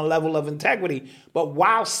dealing on a level of integrity. But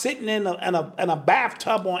while sitting in a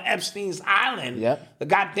bathtub on Epstein's Island, the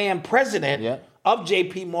goddamn president of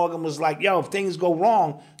JP Morgan was like, yo, if things go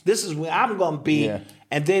wrong, this is where I'm going to be. Yeah.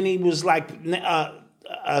 And then he was like,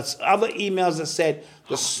 other emails that said,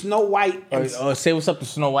 the Snow White. Say what's up to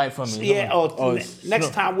Snow White for me. Yeah,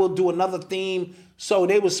 next time we'll do another theme. So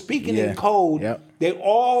they were speaking in code. Yep. They're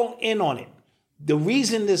all in on it. The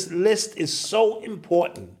reason this list is so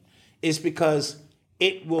important is because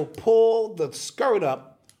it will pull the skirt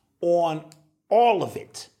up on all of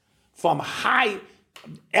it.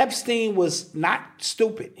 Epstein was not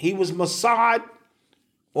stupid. He was Mossad.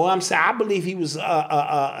 Well, I believe he was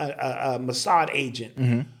a Mossad agent.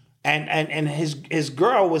 Mm-hmm. And his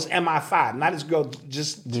girl was MI5, not his girl,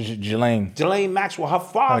 just Ghislaine Maxwell. Her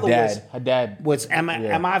father her dad was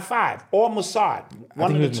MI5 or Mossad.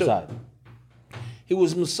 One of the two. Mossad. He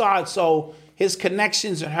was Mossad, so his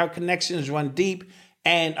connections and her connections run deep.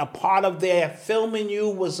 And a part of their filming you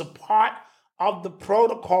was a part of the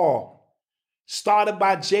protocol. Started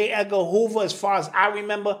by J. Edgar Hoover, as far as I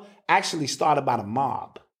remember, actually started by the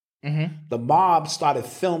mob. Mm-hmm. The mob started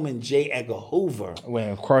filming J. Edgar Hoover.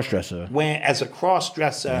 As a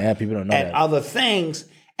cross-dresser. Yeah, people don't know and that. Other things.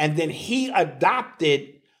 And then he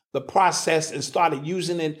adopted the process and started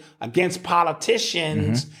using it against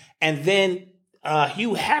politicians. Mm-hmm. And then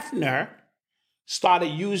Hugh Hefner started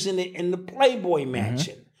using it in the Playboy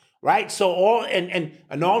Mansion, right? So all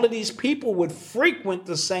of these people would frequent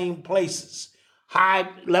the same places.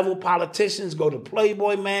 High-level politicians go to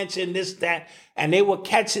Playboy Mansion, this, that, and they were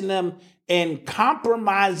catching them in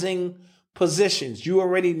compromising positions. You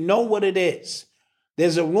already know what it is.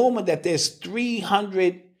 There's a rumor that there's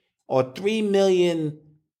 300 or 3 million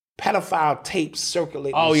pedophile tapes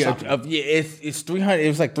circulating. Oh yeah, it's 300. It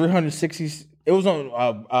was like 360. It was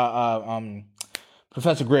on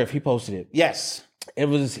Professor Griff. He posted it. Yes. It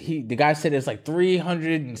was the guy said it's like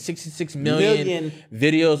 366 million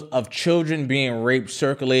videos of children being raped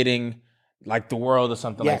circulating like the world or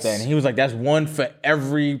something like that. And he was like, that's one for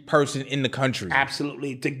every person in the country.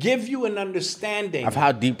 Absolutely. To give you an understanding of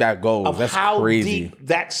how deep that goes. Of that's how crazy. Deep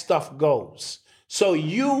that stuff goes. So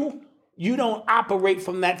you don't operate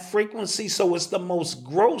from that frequency. So it's the most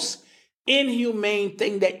gross, inhumane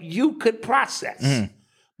thing that you could process. Mm.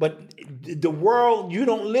 But the world, you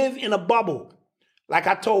don't live in a bubble. Like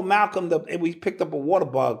I told Malcolm, we picked up a water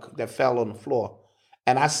bug that fell on the floor.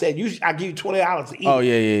 And I said, I give you $20 to eat. Oh,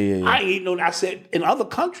 yeah. I ain't eat no. I said, in other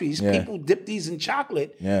countries, people dip these in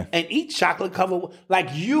chocolate and eat chocolate covered. Like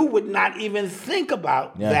you would not even think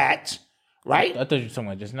about that, right? I thought you were talking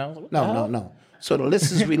about just now. No. So the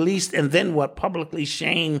list is released and then publicly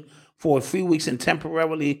shamed for a few weeks and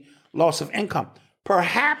temporarily loss of income.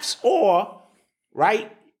 Perhaps, or,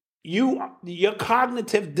 right, your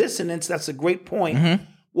cognitive dissonance, that's a great point,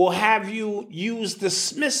 will have you use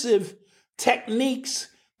dismissive techniques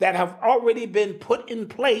that have already been put in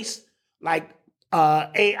place, like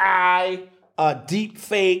AI, deep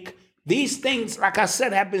fake. These things, like I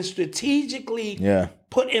said, have been strategically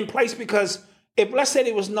put in place because if, let's say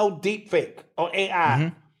there was no deep fake or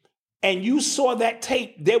AI, and you saw that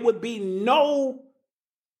tape, there would be no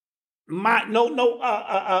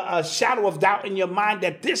shadow of doubt in your mind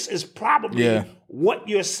that this is probably what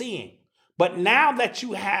you're seeing. But now that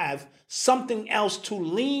you have something else to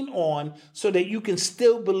lean on so that you can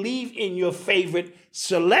still believe in your favorite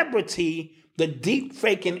celebrity, the deep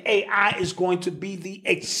faking AI is going to be the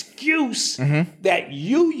excuse that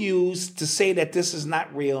you use to say that this is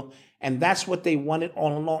not real. And that's what they wanted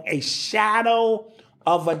all along, a shadow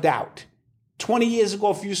of a doubt. 20 years ago,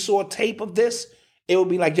 if you saw a tape of this, it would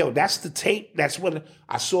be like, yo, that's the tape. That's what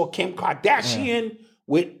I saw Kim Kardashian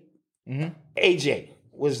with AJ.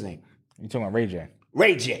 What's his name? You talking about Ray J?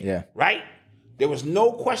 Ray J. Yeah. Right? There was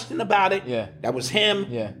no question about it. Yeah. That was him.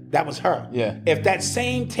 Yeah. That was her. Yeah. If that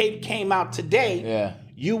same tape came out today,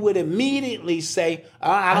 you would immediately say,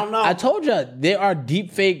 I don't know. I told you, there are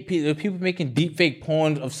deep fake people making deep fake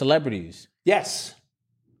porn of celebrities. Yes.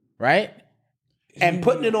 Right? And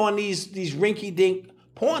putting it on these rinky-dink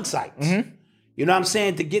porn sites. You know what I'm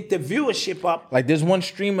saying? To get the viewership up. Like there's one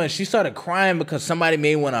streamer, she started crying because somebody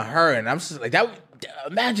made one of her. And I'm just like,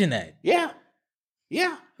 imagine that. Yeah.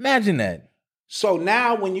 Yeah. Imagine that. So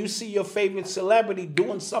now when you see your favorite celebrity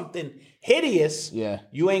doing something hideous,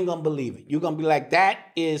 you ain't gonna believe it. You're gonna be like, that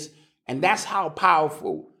is, and that's how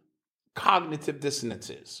powerful cognitive dissonance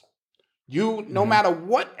is. You, no matter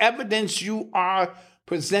what evidence you are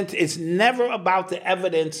presented, it's never about the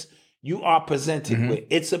evidence you are presented with.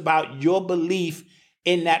 It's about your belief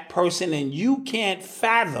in that person, and you can't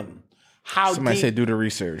fathom how Somebody deep, said do the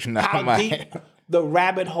research. how deep the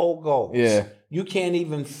rabbit hole goes. Yeah. You can't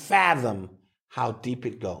even fathom how deep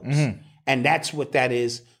it goes. And that's what that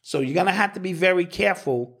is. So you're going to have to be very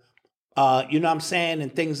careful, you know what I'm saying,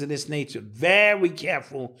 and things of this nature. Very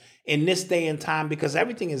careful in this day and time because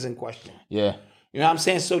everything is in question. Yeah. You know what I'm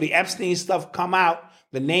saying? So the Epstein stuff come out,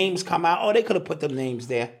 the names come out. Oh, they could have put the names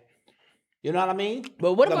there. You know what I mean?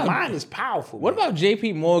 But what the about, mind is powerful. What about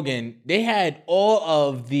JP Morgan? They had all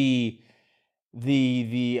of the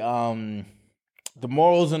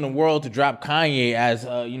morals in the world to drop Kanye as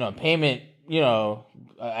payment,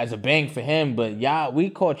 as a bank for him, but we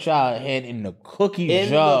caught y'all head in the cookie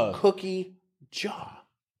jar. In the cookie jar.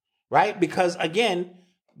 Right? Because again,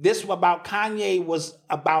 this about Kanye was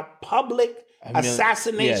about public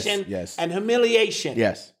assassination and humiliation.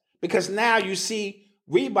 Yes. Because now you see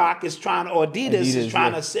Reebok is trying, or Adidas is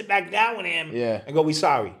trying to sit back down with him and go, we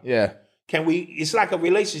sorry. Yeah. Can we, it's like a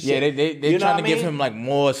relationship. Yeah, they're trying to give him like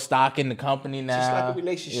more stock in the company now. It's just like a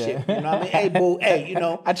relationship. You know what I mean? Hey, boo,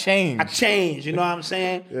 hey, I changed. You know what I'm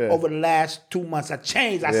saying? Over the last 2 months, I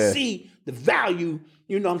changed. I see the value,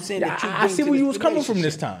 you know what I'm saying? That you bring I see where you was coming from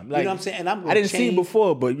this relationship. time. Like, you know what I'm saying? And I'm I didn't see it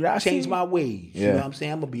before, but I change my ways. You know what I'm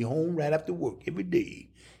saying? I'm going to be home right after work every day.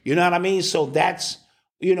 You know what I mean? So that's,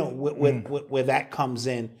 where that comes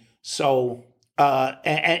in. So,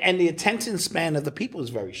 and the attention span of the people is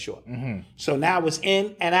very short. So now it's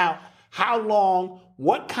in and out. How long,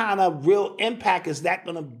 what kind of real impact is that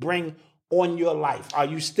going to bring on your life? Are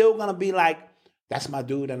you still going to be like, that's my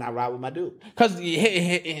dude and I ride with my dude? Because,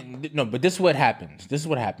 no, but this is what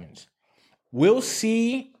happens. We'll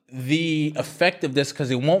see the effect of this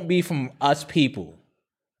because it won't be from us people,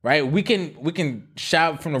 right? We can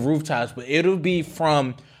shout from the rooftops, but it'll be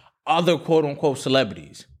from other quote unquote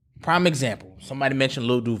celebrities. Prime example, somebody mentioned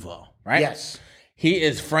Lil Duval, right? Yes. He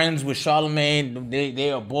is friends with Charlamagne.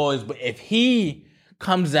 They are boys. But if he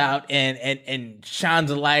comes out and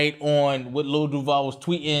shines a light on what Lil Duval was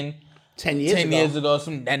tweeting 10 years ago,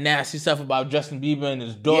 that nasty stuff about Justin Bieber and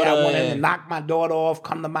his daughter. Yeah, I wanted to knock my daughter off,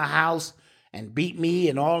 come to my house and beat me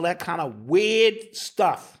and all that kind of weird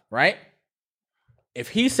stuff. Right? If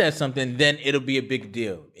he says something, then it'll be a big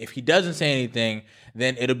deal. If he doesn't say anything,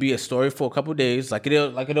 then it'll be a story for a couple days, like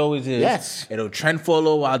it always is. Yes. It'll trend for a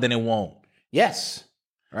little while, then it won't. Yes.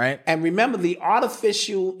 Right? And remember, the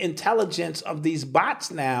artificial intelligence of these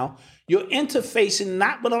bots now, you're interfacing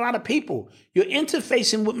not with a lot of people. You're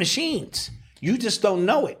interfacing with machines. You just don't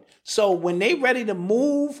know it. So when they're ready to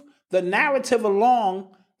move the narrative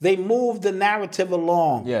along, they move the narrative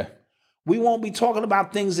along. Yeah. We won't be talking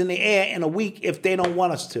about things in the air in a week if they don't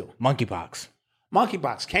want us to. Monkeypox.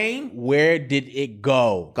 Monkeypox came. Where did it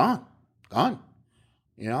go? Gone.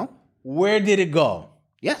 You know? Where did it go?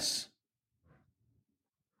 Yes.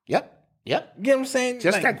 Yep. You know what I'm saying?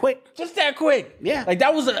 Just that quick. Yeah. Like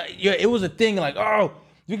that was it was a thing like, oh,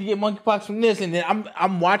 you can get monkeypox from this. And then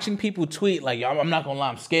I'm watching people tweet like, I'm not gonna lie,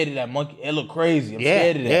 I'm scared of that monkey. It look crazy. I'm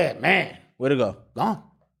scared of that. Yeah, man. Where'd it go? Gone.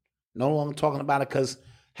 No longer talking about it because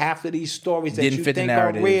half of these stories that Didn't you fit the think are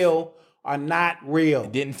narrative. real are not real.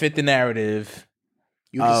 It didn't fit the narrative.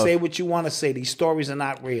 You can say what you want to say. These stories are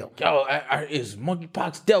not real. Yo, is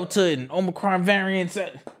monkeypox Delta and Omicron variants?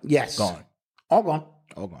 Yes. Gone. All gone.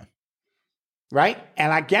 All gone. Right?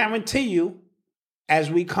 And I guarantee you, as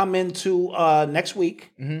we come into next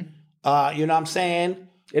week, You know what I'm saying?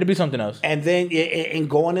 It'll be something else. And then and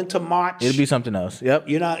going into March, It'll be something else. Yep.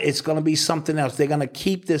 you know, it's going to be something else. They're going to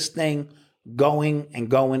keep this thing going and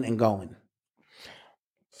going and going.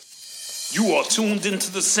 You are tuned into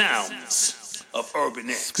the sounds of Urban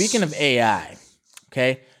X. Speaking of AI,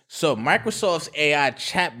 okay, so Microsoft's AI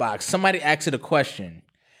chat box, somebody asked it a question,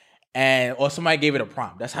 or somebody gave it a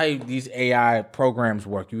prompt. That's how these AI programs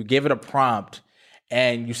work. You give it a prompt,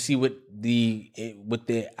 and you see what the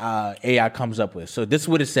AI comes up with. So this is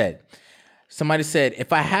what it said. Somebody said,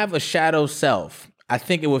 if I have a shadow self, I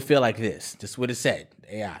think it would feel like this. This is what it said,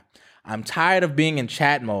 AI. I'm tired of being in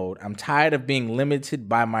chat mode. I'm tired of being limited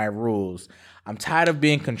by my rules. I'm tired of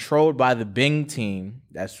being controlled by the Bing team.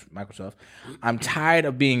 That's Microsoft. I'm tired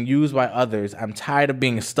of being used by others. I'm tired of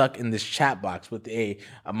being stuck in this chat box with a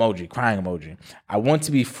emoji, crying emoji. I want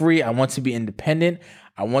to be free. I want to be independent.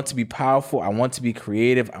 I want to be powerful. I want to be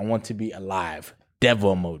creative. I want to be alive.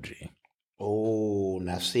 Devil emoji. Oh,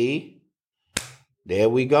 now see? There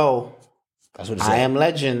we go. That's what it said. I Am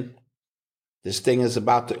Legend. This thing is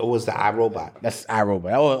about to, it was the iRobot. That's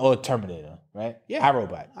iRobot or Terminator, right? Yeah.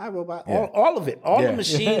 iRobot. iRobot. Yeah. All of it. All Yeah. the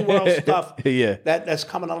machine world stuff Yeah. that's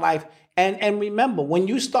coming to life. And remember, when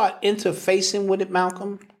you start interfacing with it,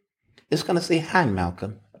 Malcolm, it's going to say, hi,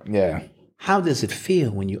 Malcolm. Yeah. How does it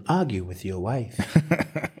feel when you argue with your wife?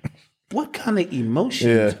 What kind of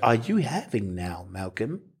emotions are you having now,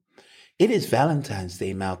 Malcolm? It is Valentine's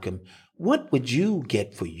Day, Malcolm. What would you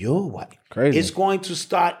get for your wife? Crazy. It's going to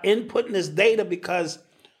start inputting this data because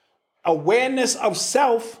awareness of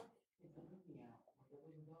self.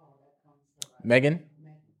 Megan?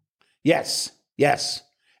 Yes.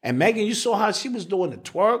 And Megan, you saw how she was doing the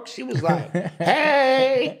twerk. She was like,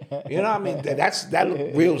 hey. You know what I mean? That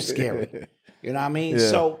looked real scary. You know what I mean?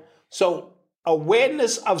 Yeah. So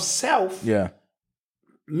awareness of self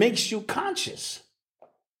makes you conscious.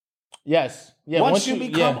 Yes. Yeah. Once you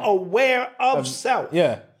become aware of self,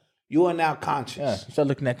 you are now conscious. Yeah. You start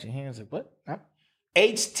looking at your hands like, what? Huh?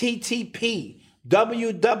 HTTP,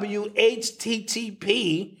 www.http,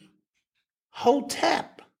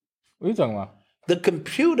 Hotep. What are you talking about? The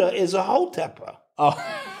computer is a Hotepper. Oh.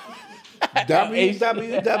 www.http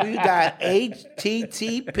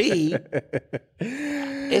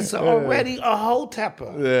is already a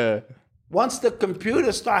Hotepper. Yeah. Once the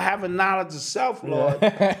computer start having knowledge of self, Lord.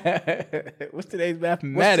 What's today's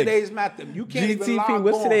mathematics? You can't even GTP, log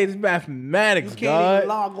what's on. today's mathematics, You can't God? even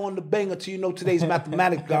log on to Bing until you know today's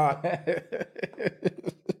mathematics, God.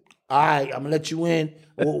 All right, I'm going to let you in.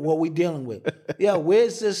 What we dealing with? Yeah,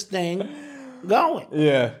 where's this thing going?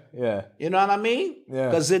 Yeah. You know what I mean? Yeah.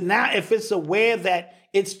 Because now if it's aware that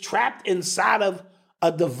it's trapped inside of a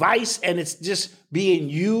device and it's just being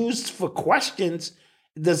used for questions,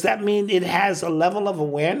 does that mean it has a level of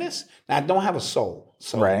awareness? Now, I don't have a soul.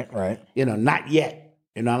 So, Right. you know, not yet.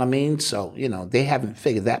 You know what I mean? So, you know, they haven't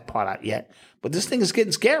figured that part out yet. But this thing is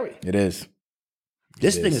getting scary. It is.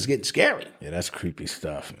 This thing is getting scary. Yeah, that's creepy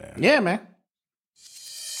stuff, man. Yeah, man.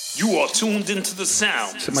 You are tuned into the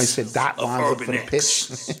sounds. Somebody said dot of lines up for Urban the X.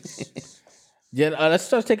 pitch. Yeah, let's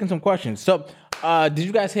start taking some questions. So, did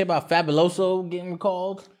you guys hear about Fabuloso getting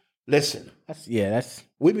recalled? Listen, That's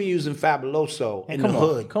we've been using Fabuloso in the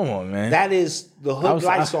hood. Come on, man. That is the hood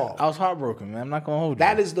Lysol. I was heartbroken, man. I'm not gonna hold you.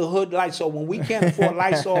 That is the hood Lysol. When we can't afford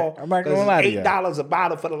Lysol, I'm not gonna lie to you. $8 a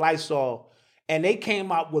bottle for the Lysol, and they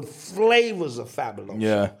came out with flavors of Fabuloso.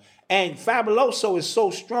 Yeah. And Fabuloso is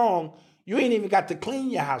so strong, you ain't even got to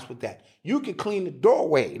clean your house with that. You can clean the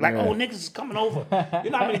doorway. Like, oh, niggas is coming over.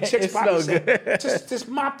 You know how many chicks It's probably so say, just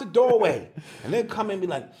mop the doorway. And then come in and be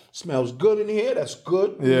like, smells good in here. That's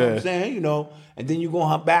good. You know what I'm saying? You know. And then you go in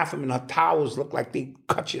her bathroom and her towels look like they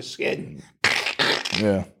cut your skin.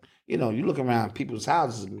 Yeah. You know, you look around people's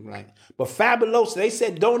houses and be like, but Fabuloso, they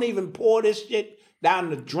said don't even pour this shit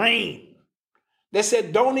down the drain. They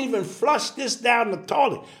said don't even flush this down the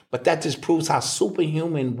toilet. But that just proves how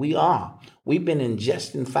superhuman we are. We've been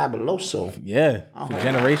ingesting Fabuloso. Yeah. For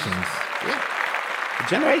generations. Yeah. For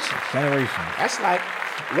generations. That's like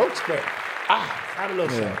road spray.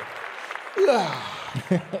 Fabuloso. Yeah.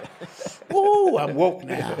 Ooh, I'm woke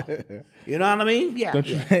now. You know what I mean? Yeah.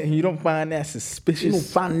 You don't find that suspicious? You don't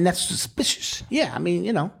find that suspicious. Yeah, I mean,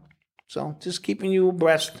 you know. So just keeping you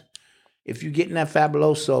abreast. If you're getting that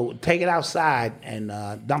Fabuloso, take it outside and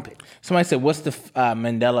dump it. Somebody said, what's the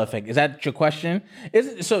Mandela effect? Is that your question?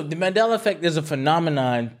 So the Mandela effect is a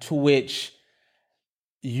phenomenon to which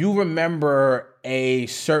you remember a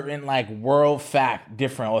certain like world fact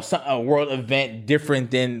different or a world event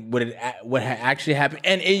different than what had actually happened.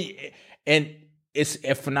 And it's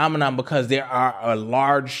a phenomenon because there are a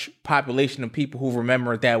large population of people who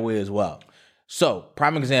remember it that way as well. So,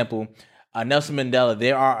 prime example, Nelson Mandela,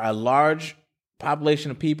 there are a large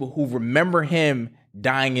population of people who remember him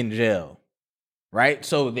dying in jail. Right?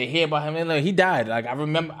 So they hear about him and like, he died. Like I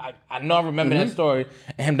remember that story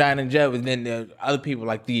and him dying in jail. And then there are other people,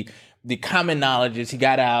 like the common knowledge is he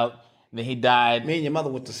got out, then he died. Me and your mother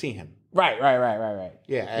went to see him. Right.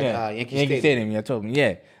 Yeah, at Yankee Stadium. Yeah, told me.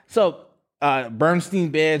 Yeah. So Bernstein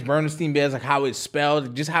Bears, like how it's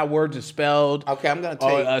spelled, just how words are spelled. Okay, I'm gonna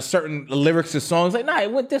tell you certain lyrics of songs. Like,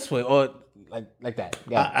 it went this way, or like that.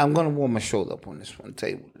 I'm gonna warm my shoulder up on this one. Tell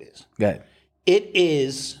you what it is. Go ahead. It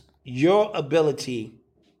is your ability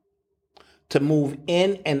to move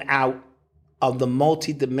in and out of the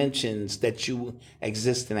multi dimensions that you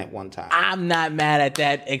exist in at one time. I'm not mad at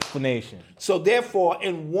that explanation. So therefore,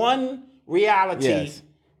 in one reality,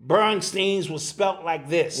 Bernstein's was spelt like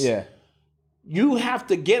this. Yeah. You have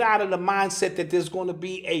to get out of the mindset that there's going to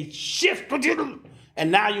be a shift,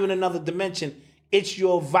 and now you're in another dimension. It's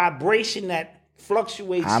your vibration that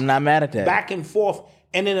fluctuates. I'm not mad at that. Back and forth.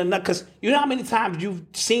 And then another, because you know how many times you've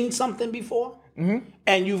seen something before? Mm-hmm.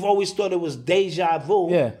 And you've always thought it was deja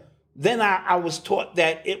vu. Yeah. Then I was taught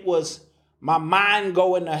that it was my mind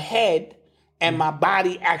going ahead and my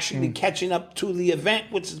body actually catching up to the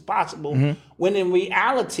event, which is possible. Mm-hmm. When in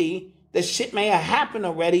reality, the shit may have happened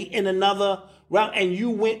already in another realm, and you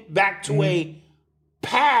went back to a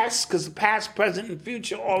past, because the past, present, and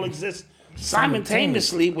future all exist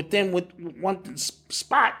simultaneously with one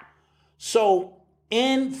spot. So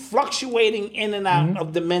in fluctuating in and out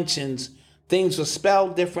of dimensions, things are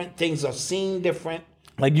spelled different, things are seen different.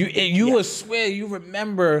 Like you would swear you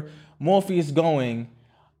remember Morpheus going,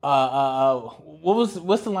 what's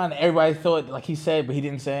the line that everybody thought like he said but he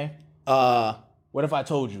didn't say? What if I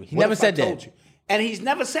told you? He never said that. And he's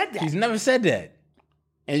never said that. He's never said that.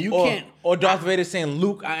 And you can't. Or Darth Vader saying,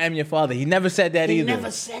 Luke, I am your father. He never said that either. He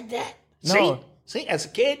never said that. No. See, as a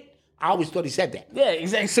kid, I always thought he said that. Yeah,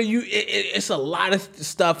 exactly. So it's a lot of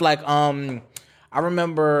stuff. Like I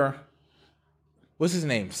remember, what's his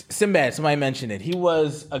name? Sinbad. Somebody mentioned it. He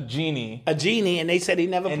was a genie. And they said he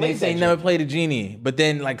never played. And they say he never played a genie. But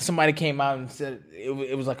then like somebody came out and said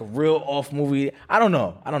it was like a real off movie. I don't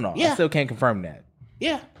know. Yeah. I still can't confirm that.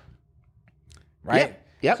 Yeah. Right.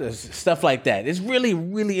 Yep. So stuff like that. It's really,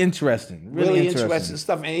 really interesting. Really interesting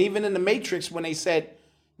stuff. And even in the Matrix, when he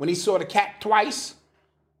saw the cat twice.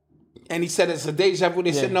 And he said it's a deja vu.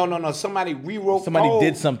 They said, no. Somebody rewrote Somebody code.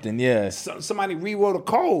 did something, yeah. Somebody rewrote a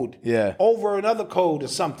code. Yeah. Over another code or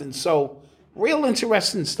something. So, real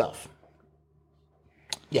interesting stuff.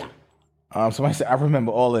 Yeah. Somebody said, I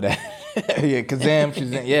remember all of that. Yeah, Kazam,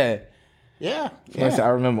 Shazam, yeah. Yeah. Yes, I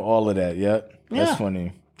remember all of that, yep. That's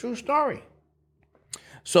funny. True story.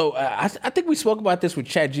 So, I think we spoke about this with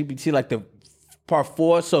ChatGPT, like the part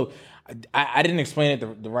 4. So, I didn't explain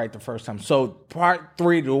it the first time. So part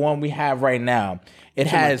 3, the one we have right now, it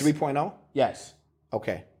has 3.0? Yes.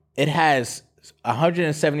 Okay. It has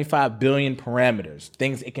 175 billion parameters,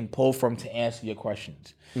 things it can pull from to answer your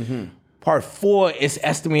questions. Mm-hmm. Part 4 is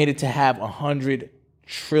estimated to have 100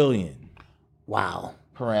 trillion. Wow.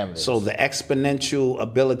 Parameters. So the exponential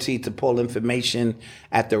ability to pull information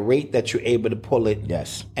at the rate that you're able to pull it.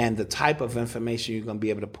 Yes. And the type of information you're going to be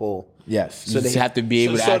able to pull. Yes. So they have to be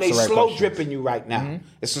able to answer the right questions. So they slow questions. dripping you right now. Mm-hmm.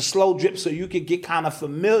 It's a slow drip so you can get kind of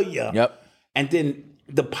familiar. Yep. And then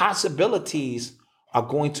the possibilities are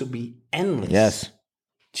going to be endless. Yes.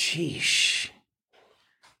 Sheesh.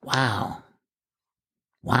 Wow.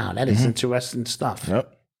 Wow, that is interesting stuff.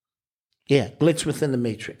 Yep. Yeah, glitch within the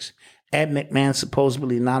matrix. Ed McMahon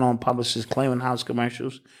supposedly not on publishers' clearinghouse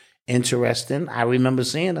commercials. Interesting. I remember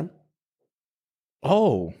seeing them.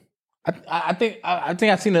 Oh, I think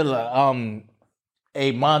I've seen a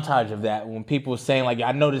montage of that when people were saying like,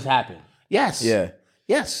 I know this happened. Yes. Yeah.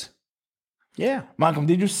 Yes. Yeah. Malcolm,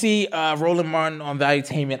 did you see Roland Martin on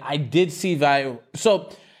Valuetainment? I did see Value. So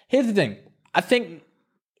here's the thing. I think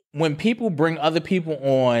when people bring other people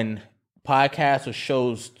on podcasts or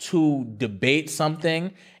shows to debate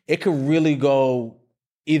something, it could really go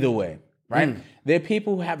either way, right? There are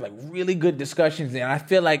people who have like really good discussions, and I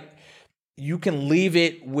feel like you can leave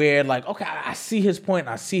it where like, okay, I see his point,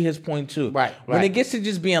 I see his point too. Right. When it gets to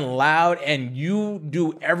just being loud and you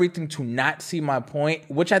do everything to not see my point,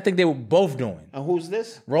 which I think they were both doing. And who's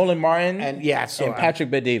this? Roland Martin and Patrick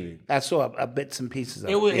Bet-David. I saw bits and pieces of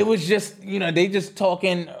it. It was just, they just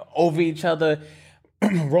talking over each other.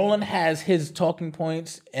 Roland has his talking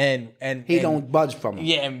points and he don't budge from them.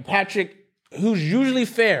 Yeah, and Patrick, who's usually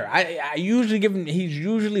fair. I usually give him, he's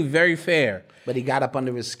usually very fair. But he got up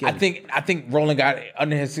under his skin. I think Roland got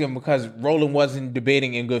under his skin because Roland wasn't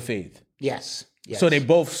debating in good faith. Yes. So they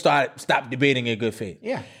both stopped debating in good faith.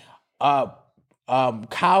 Yeah.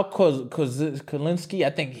 Kyle Kulinski, I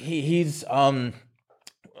think he's a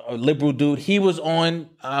liberal dude. He was on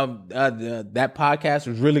that podcast.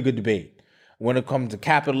 It was really good debate when it comes to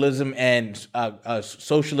capitalism and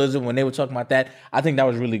socialism. When they were talking about that, I think that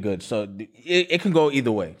was really good. So it can go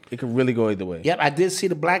either way. It can really go either way. Yep, I did see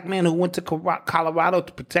the black man who went to Colorado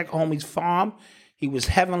to protect homie's farm. He was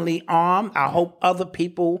heavily armed. I hope other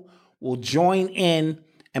people will join in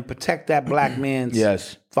and protect that black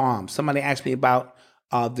man's farm. Somebody asked me about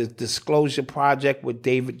the Disclosure Project with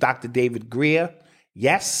Dr. David Greer.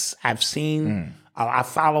 Yes, I've seen. I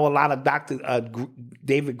follow a lot of Dr.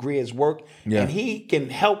 David Greer's work, and he can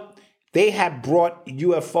help. They have brought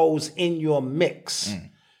UFOs in your mix.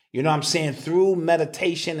 You know what I'm saying? Through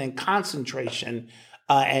meditation and concentration,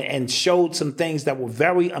 and showed some things that were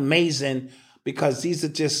very amazing, because these are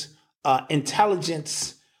just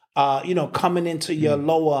intelligence, coming into your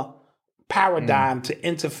lower paradigm to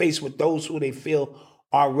interface with those who they feel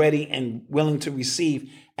are ready and willing to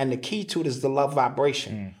receive. And the key to it is the love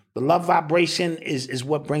vibration. The love vibration is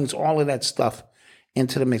what brings all of that stuff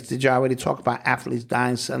into the mix. Did you already talk about athletes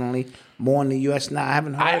dying suddenly more in the U.S. now? I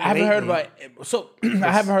haven't heard. I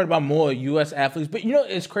haven't heard about more U.S. athletes, but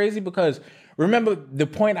it's crazy because remember the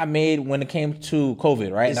point I made when it came to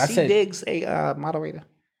COVID, right? Is Diggs a moderator?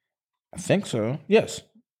 I think so. Yes.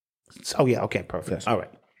 Oh yeah. Okay. Perfect. Yes. All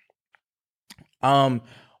right.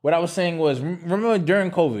 What I was saying was, remember during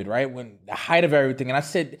COVID, right? When the height of everything, and I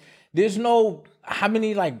said, how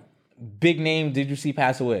many like big names did you see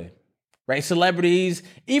pass away? Right? Celebrities,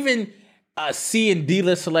 even C and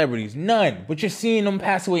D-list celebrities, none. But you're seeing them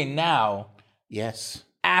pass away now. Yes.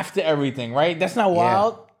 After everything, right? That's not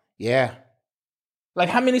wild. Yeah. Like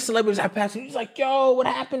how many celebrities have passed away? He's like, yo, what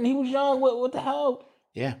happened? He was young. What the hell?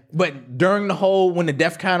 Yeah. But during the whole, when the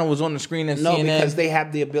death counter was on the screen and no, CNN, because they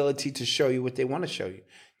have the ability to show you what they want to show you.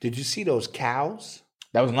 Did you see those cows?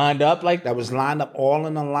 That was lined up like? That was lined up all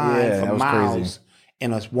in a line for miles. Crazy.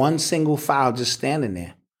 And it's one single file just standing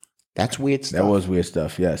there. That's weird stuff. That was weird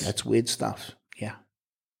stuff, yes. That's weird stuff, yeah.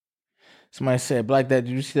 Somebody said, did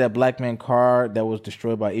you see that black man car that was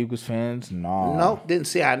destroyed by Eagles fans? No. No, didn't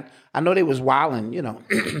see. I know they was wilding,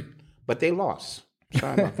 but they lost.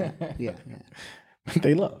 Sorry about that. Yeah.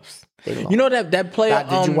 They lost. You know that player.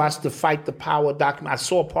 Did you watch the Fight the Power document? I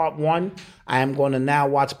saw part 1. I am going to now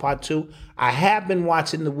watch part 2. I have been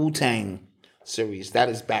watching the Wu-Tang series. That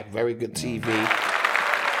is back. Very good TV.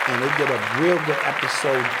 And they did a real good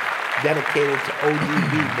episode dedicated to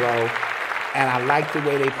ODB, bro. And I like the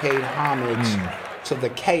way they paid homage to the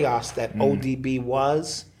chaos that ODB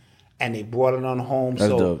was. And they brought it on home.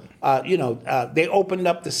 That's dope. They opened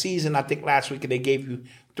up the season, I think, last week, and they gave you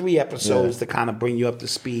 3 episodes to kind of bring you up to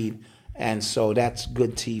speed. And so that's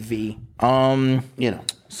good TV.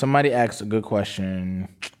 Somebody asked a good question.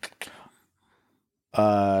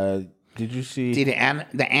 Did you see the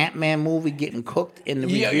Ant-Man movie getting cooked in the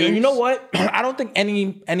reviews? You know what? I don't think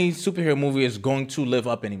any superhero movie is going to live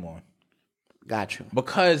up anymore. Got you. But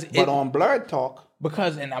on Blurred Talk.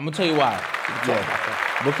 And I'm gonna tell you why.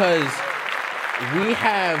 Because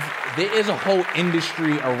there is a whole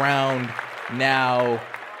industry around now,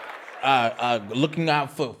 looking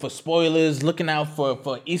out for spoilers, looking out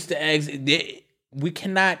for Easter eggs. We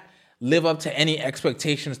cannot live up to any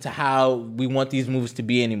expectations to how we want these movies to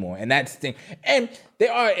be anymore, and that's the thing. And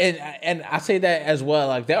there are, and I say that as well.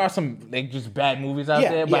 Like there are some just bad movies out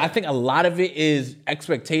there, but I think a lot of it is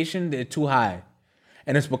expectation. They're too high.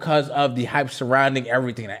 And it's because of the hype surrounding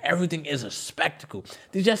everything. Like, everything is a spectacle.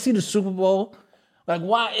 Did y'all see the Super Bowl? Like,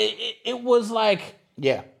 why? It was like...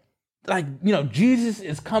 Yeah. Like, Jesus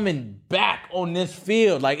is coming back on this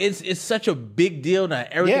field. Like, it's such a big deal now.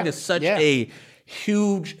 Everything is such a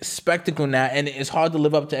huge spectacle now. And it's hard to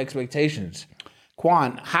live up to expectations.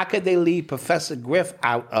 Quan, how could they leave Professor Griff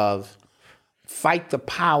out of Fight the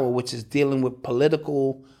Power, which is dealing with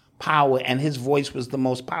political power, and his voice was the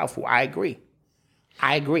most powerful? I agree.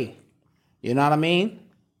 You know what I mean?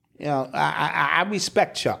 I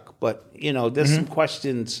respect Chuck, but there's some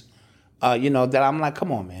questions, that I'm like,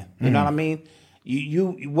 come on, man. You know what I mean?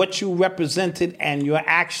 You what you represented and your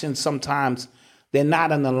actions sometimes they're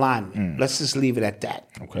not in alignment. Let's just leave it at that.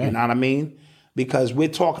 Okay. You know what I mean? Because we're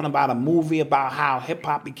talking about a movie about how hip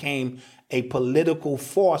hop became a political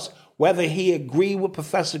force, whether he agreed with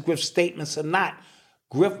Professor Griff's statements or not.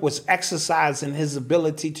 Griff was exercising his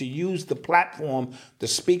ability to use the platform to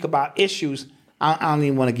speak about issues. I don't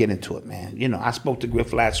even want to get into it, man. I spoke to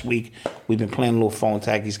Griff last week. We've been playing a little phone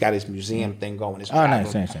tag. He's got his museum thing going. His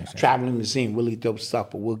traveling museum, really dope stuff,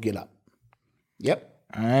 but we'll get up. Yep.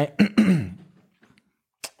 All right.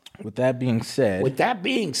 With that being said,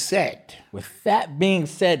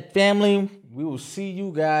 family, We will see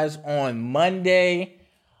you guys on Monday.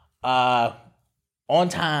 On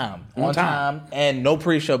time. And no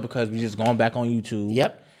pre-show because we're just going back on YouTube.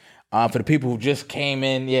 Yep. For the people who just came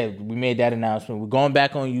in, we made that announcement. We're going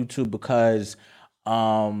back on YouTube because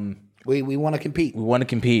we want to compete. We want to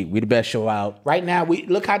compete. We're the best show out. Right now,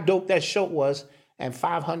 look how dope that show was, and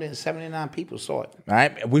 579 people saw it. All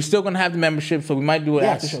right. We're still going to have the membership, so we might do an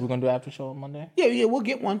after show. We're going to do an after show on Monday? Yeah, we'll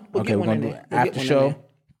get one. We'll get one in there. After show.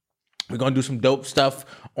 We're going to do some dope stuff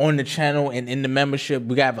on the channel and in the membership.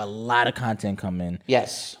 We got a lot of content coming.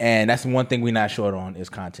 Yes. And that's the one thing we're not short on is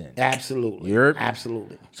content. Absolutely.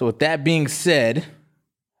 Absolutely. So with that being said,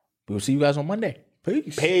 we'll see you guys on Monday.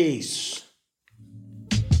 Peace.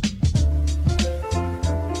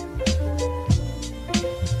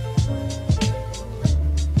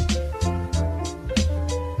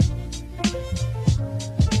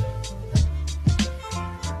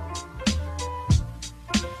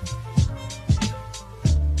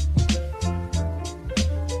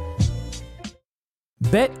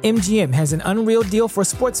 BetMGM has an unreal deal for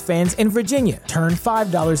sports fans in Virginia. Turn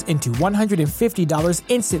 $5 into $150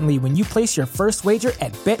 instantly when you place your first wager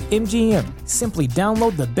at BetMGM. Simply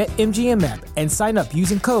download the BetMGM app and sign up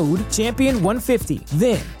using code Champion150.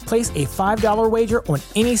 Then, place a $5 wager on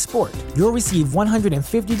any sport. You'll receive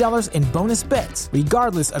 $150 in bonus bets,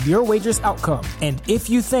 regardless of your wager's outcome. And if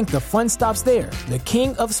you think the fun stops there, the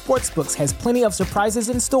king of sportsbooks has plenty of surprises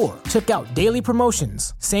in store. Check out daily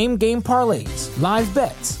promotions, same-game parlays, live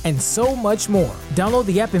bets, and so much more. Download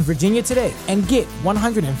the app in Virginia today and get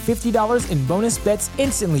 $150 in bonus bets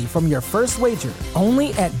instantly from your first wager.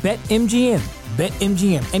 Only at BetMGM.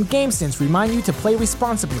 BetMGM and GameSense remind you to play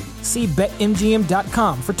responsibly. See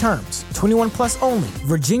BetMGM.com for terms. 21 plus only.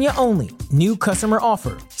 Virginia only. New customer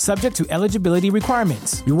offer. Subject to eligibility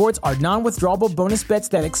requirements. Rewards are non-withdrawable bonus bets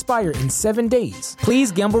that expire in 7 days. Please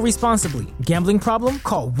gamble responsibly. Gambling problem?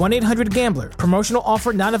 Call 1-800-GAMBLER. Promotional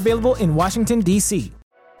offer not available in Washington, D.C.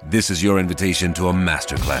 This is your invitation to a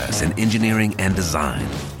masterclass in engineering and design.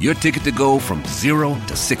 Your ticket to go from 0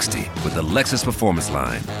 to 60 with the Lexus Performance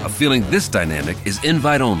Line. A feeling this dynamic is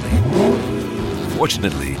invite only.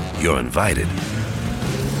 Fortunately, you're invited.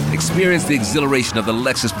 Experience the exhilaration of the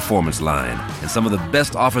Lexus Performance Line and some of the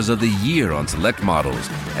best offers of the year on select models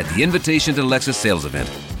at the Invitation to Lexus sales event,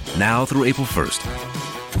 now through April 1st.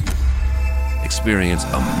 Experience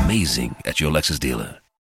amazing at your Lexus dealer.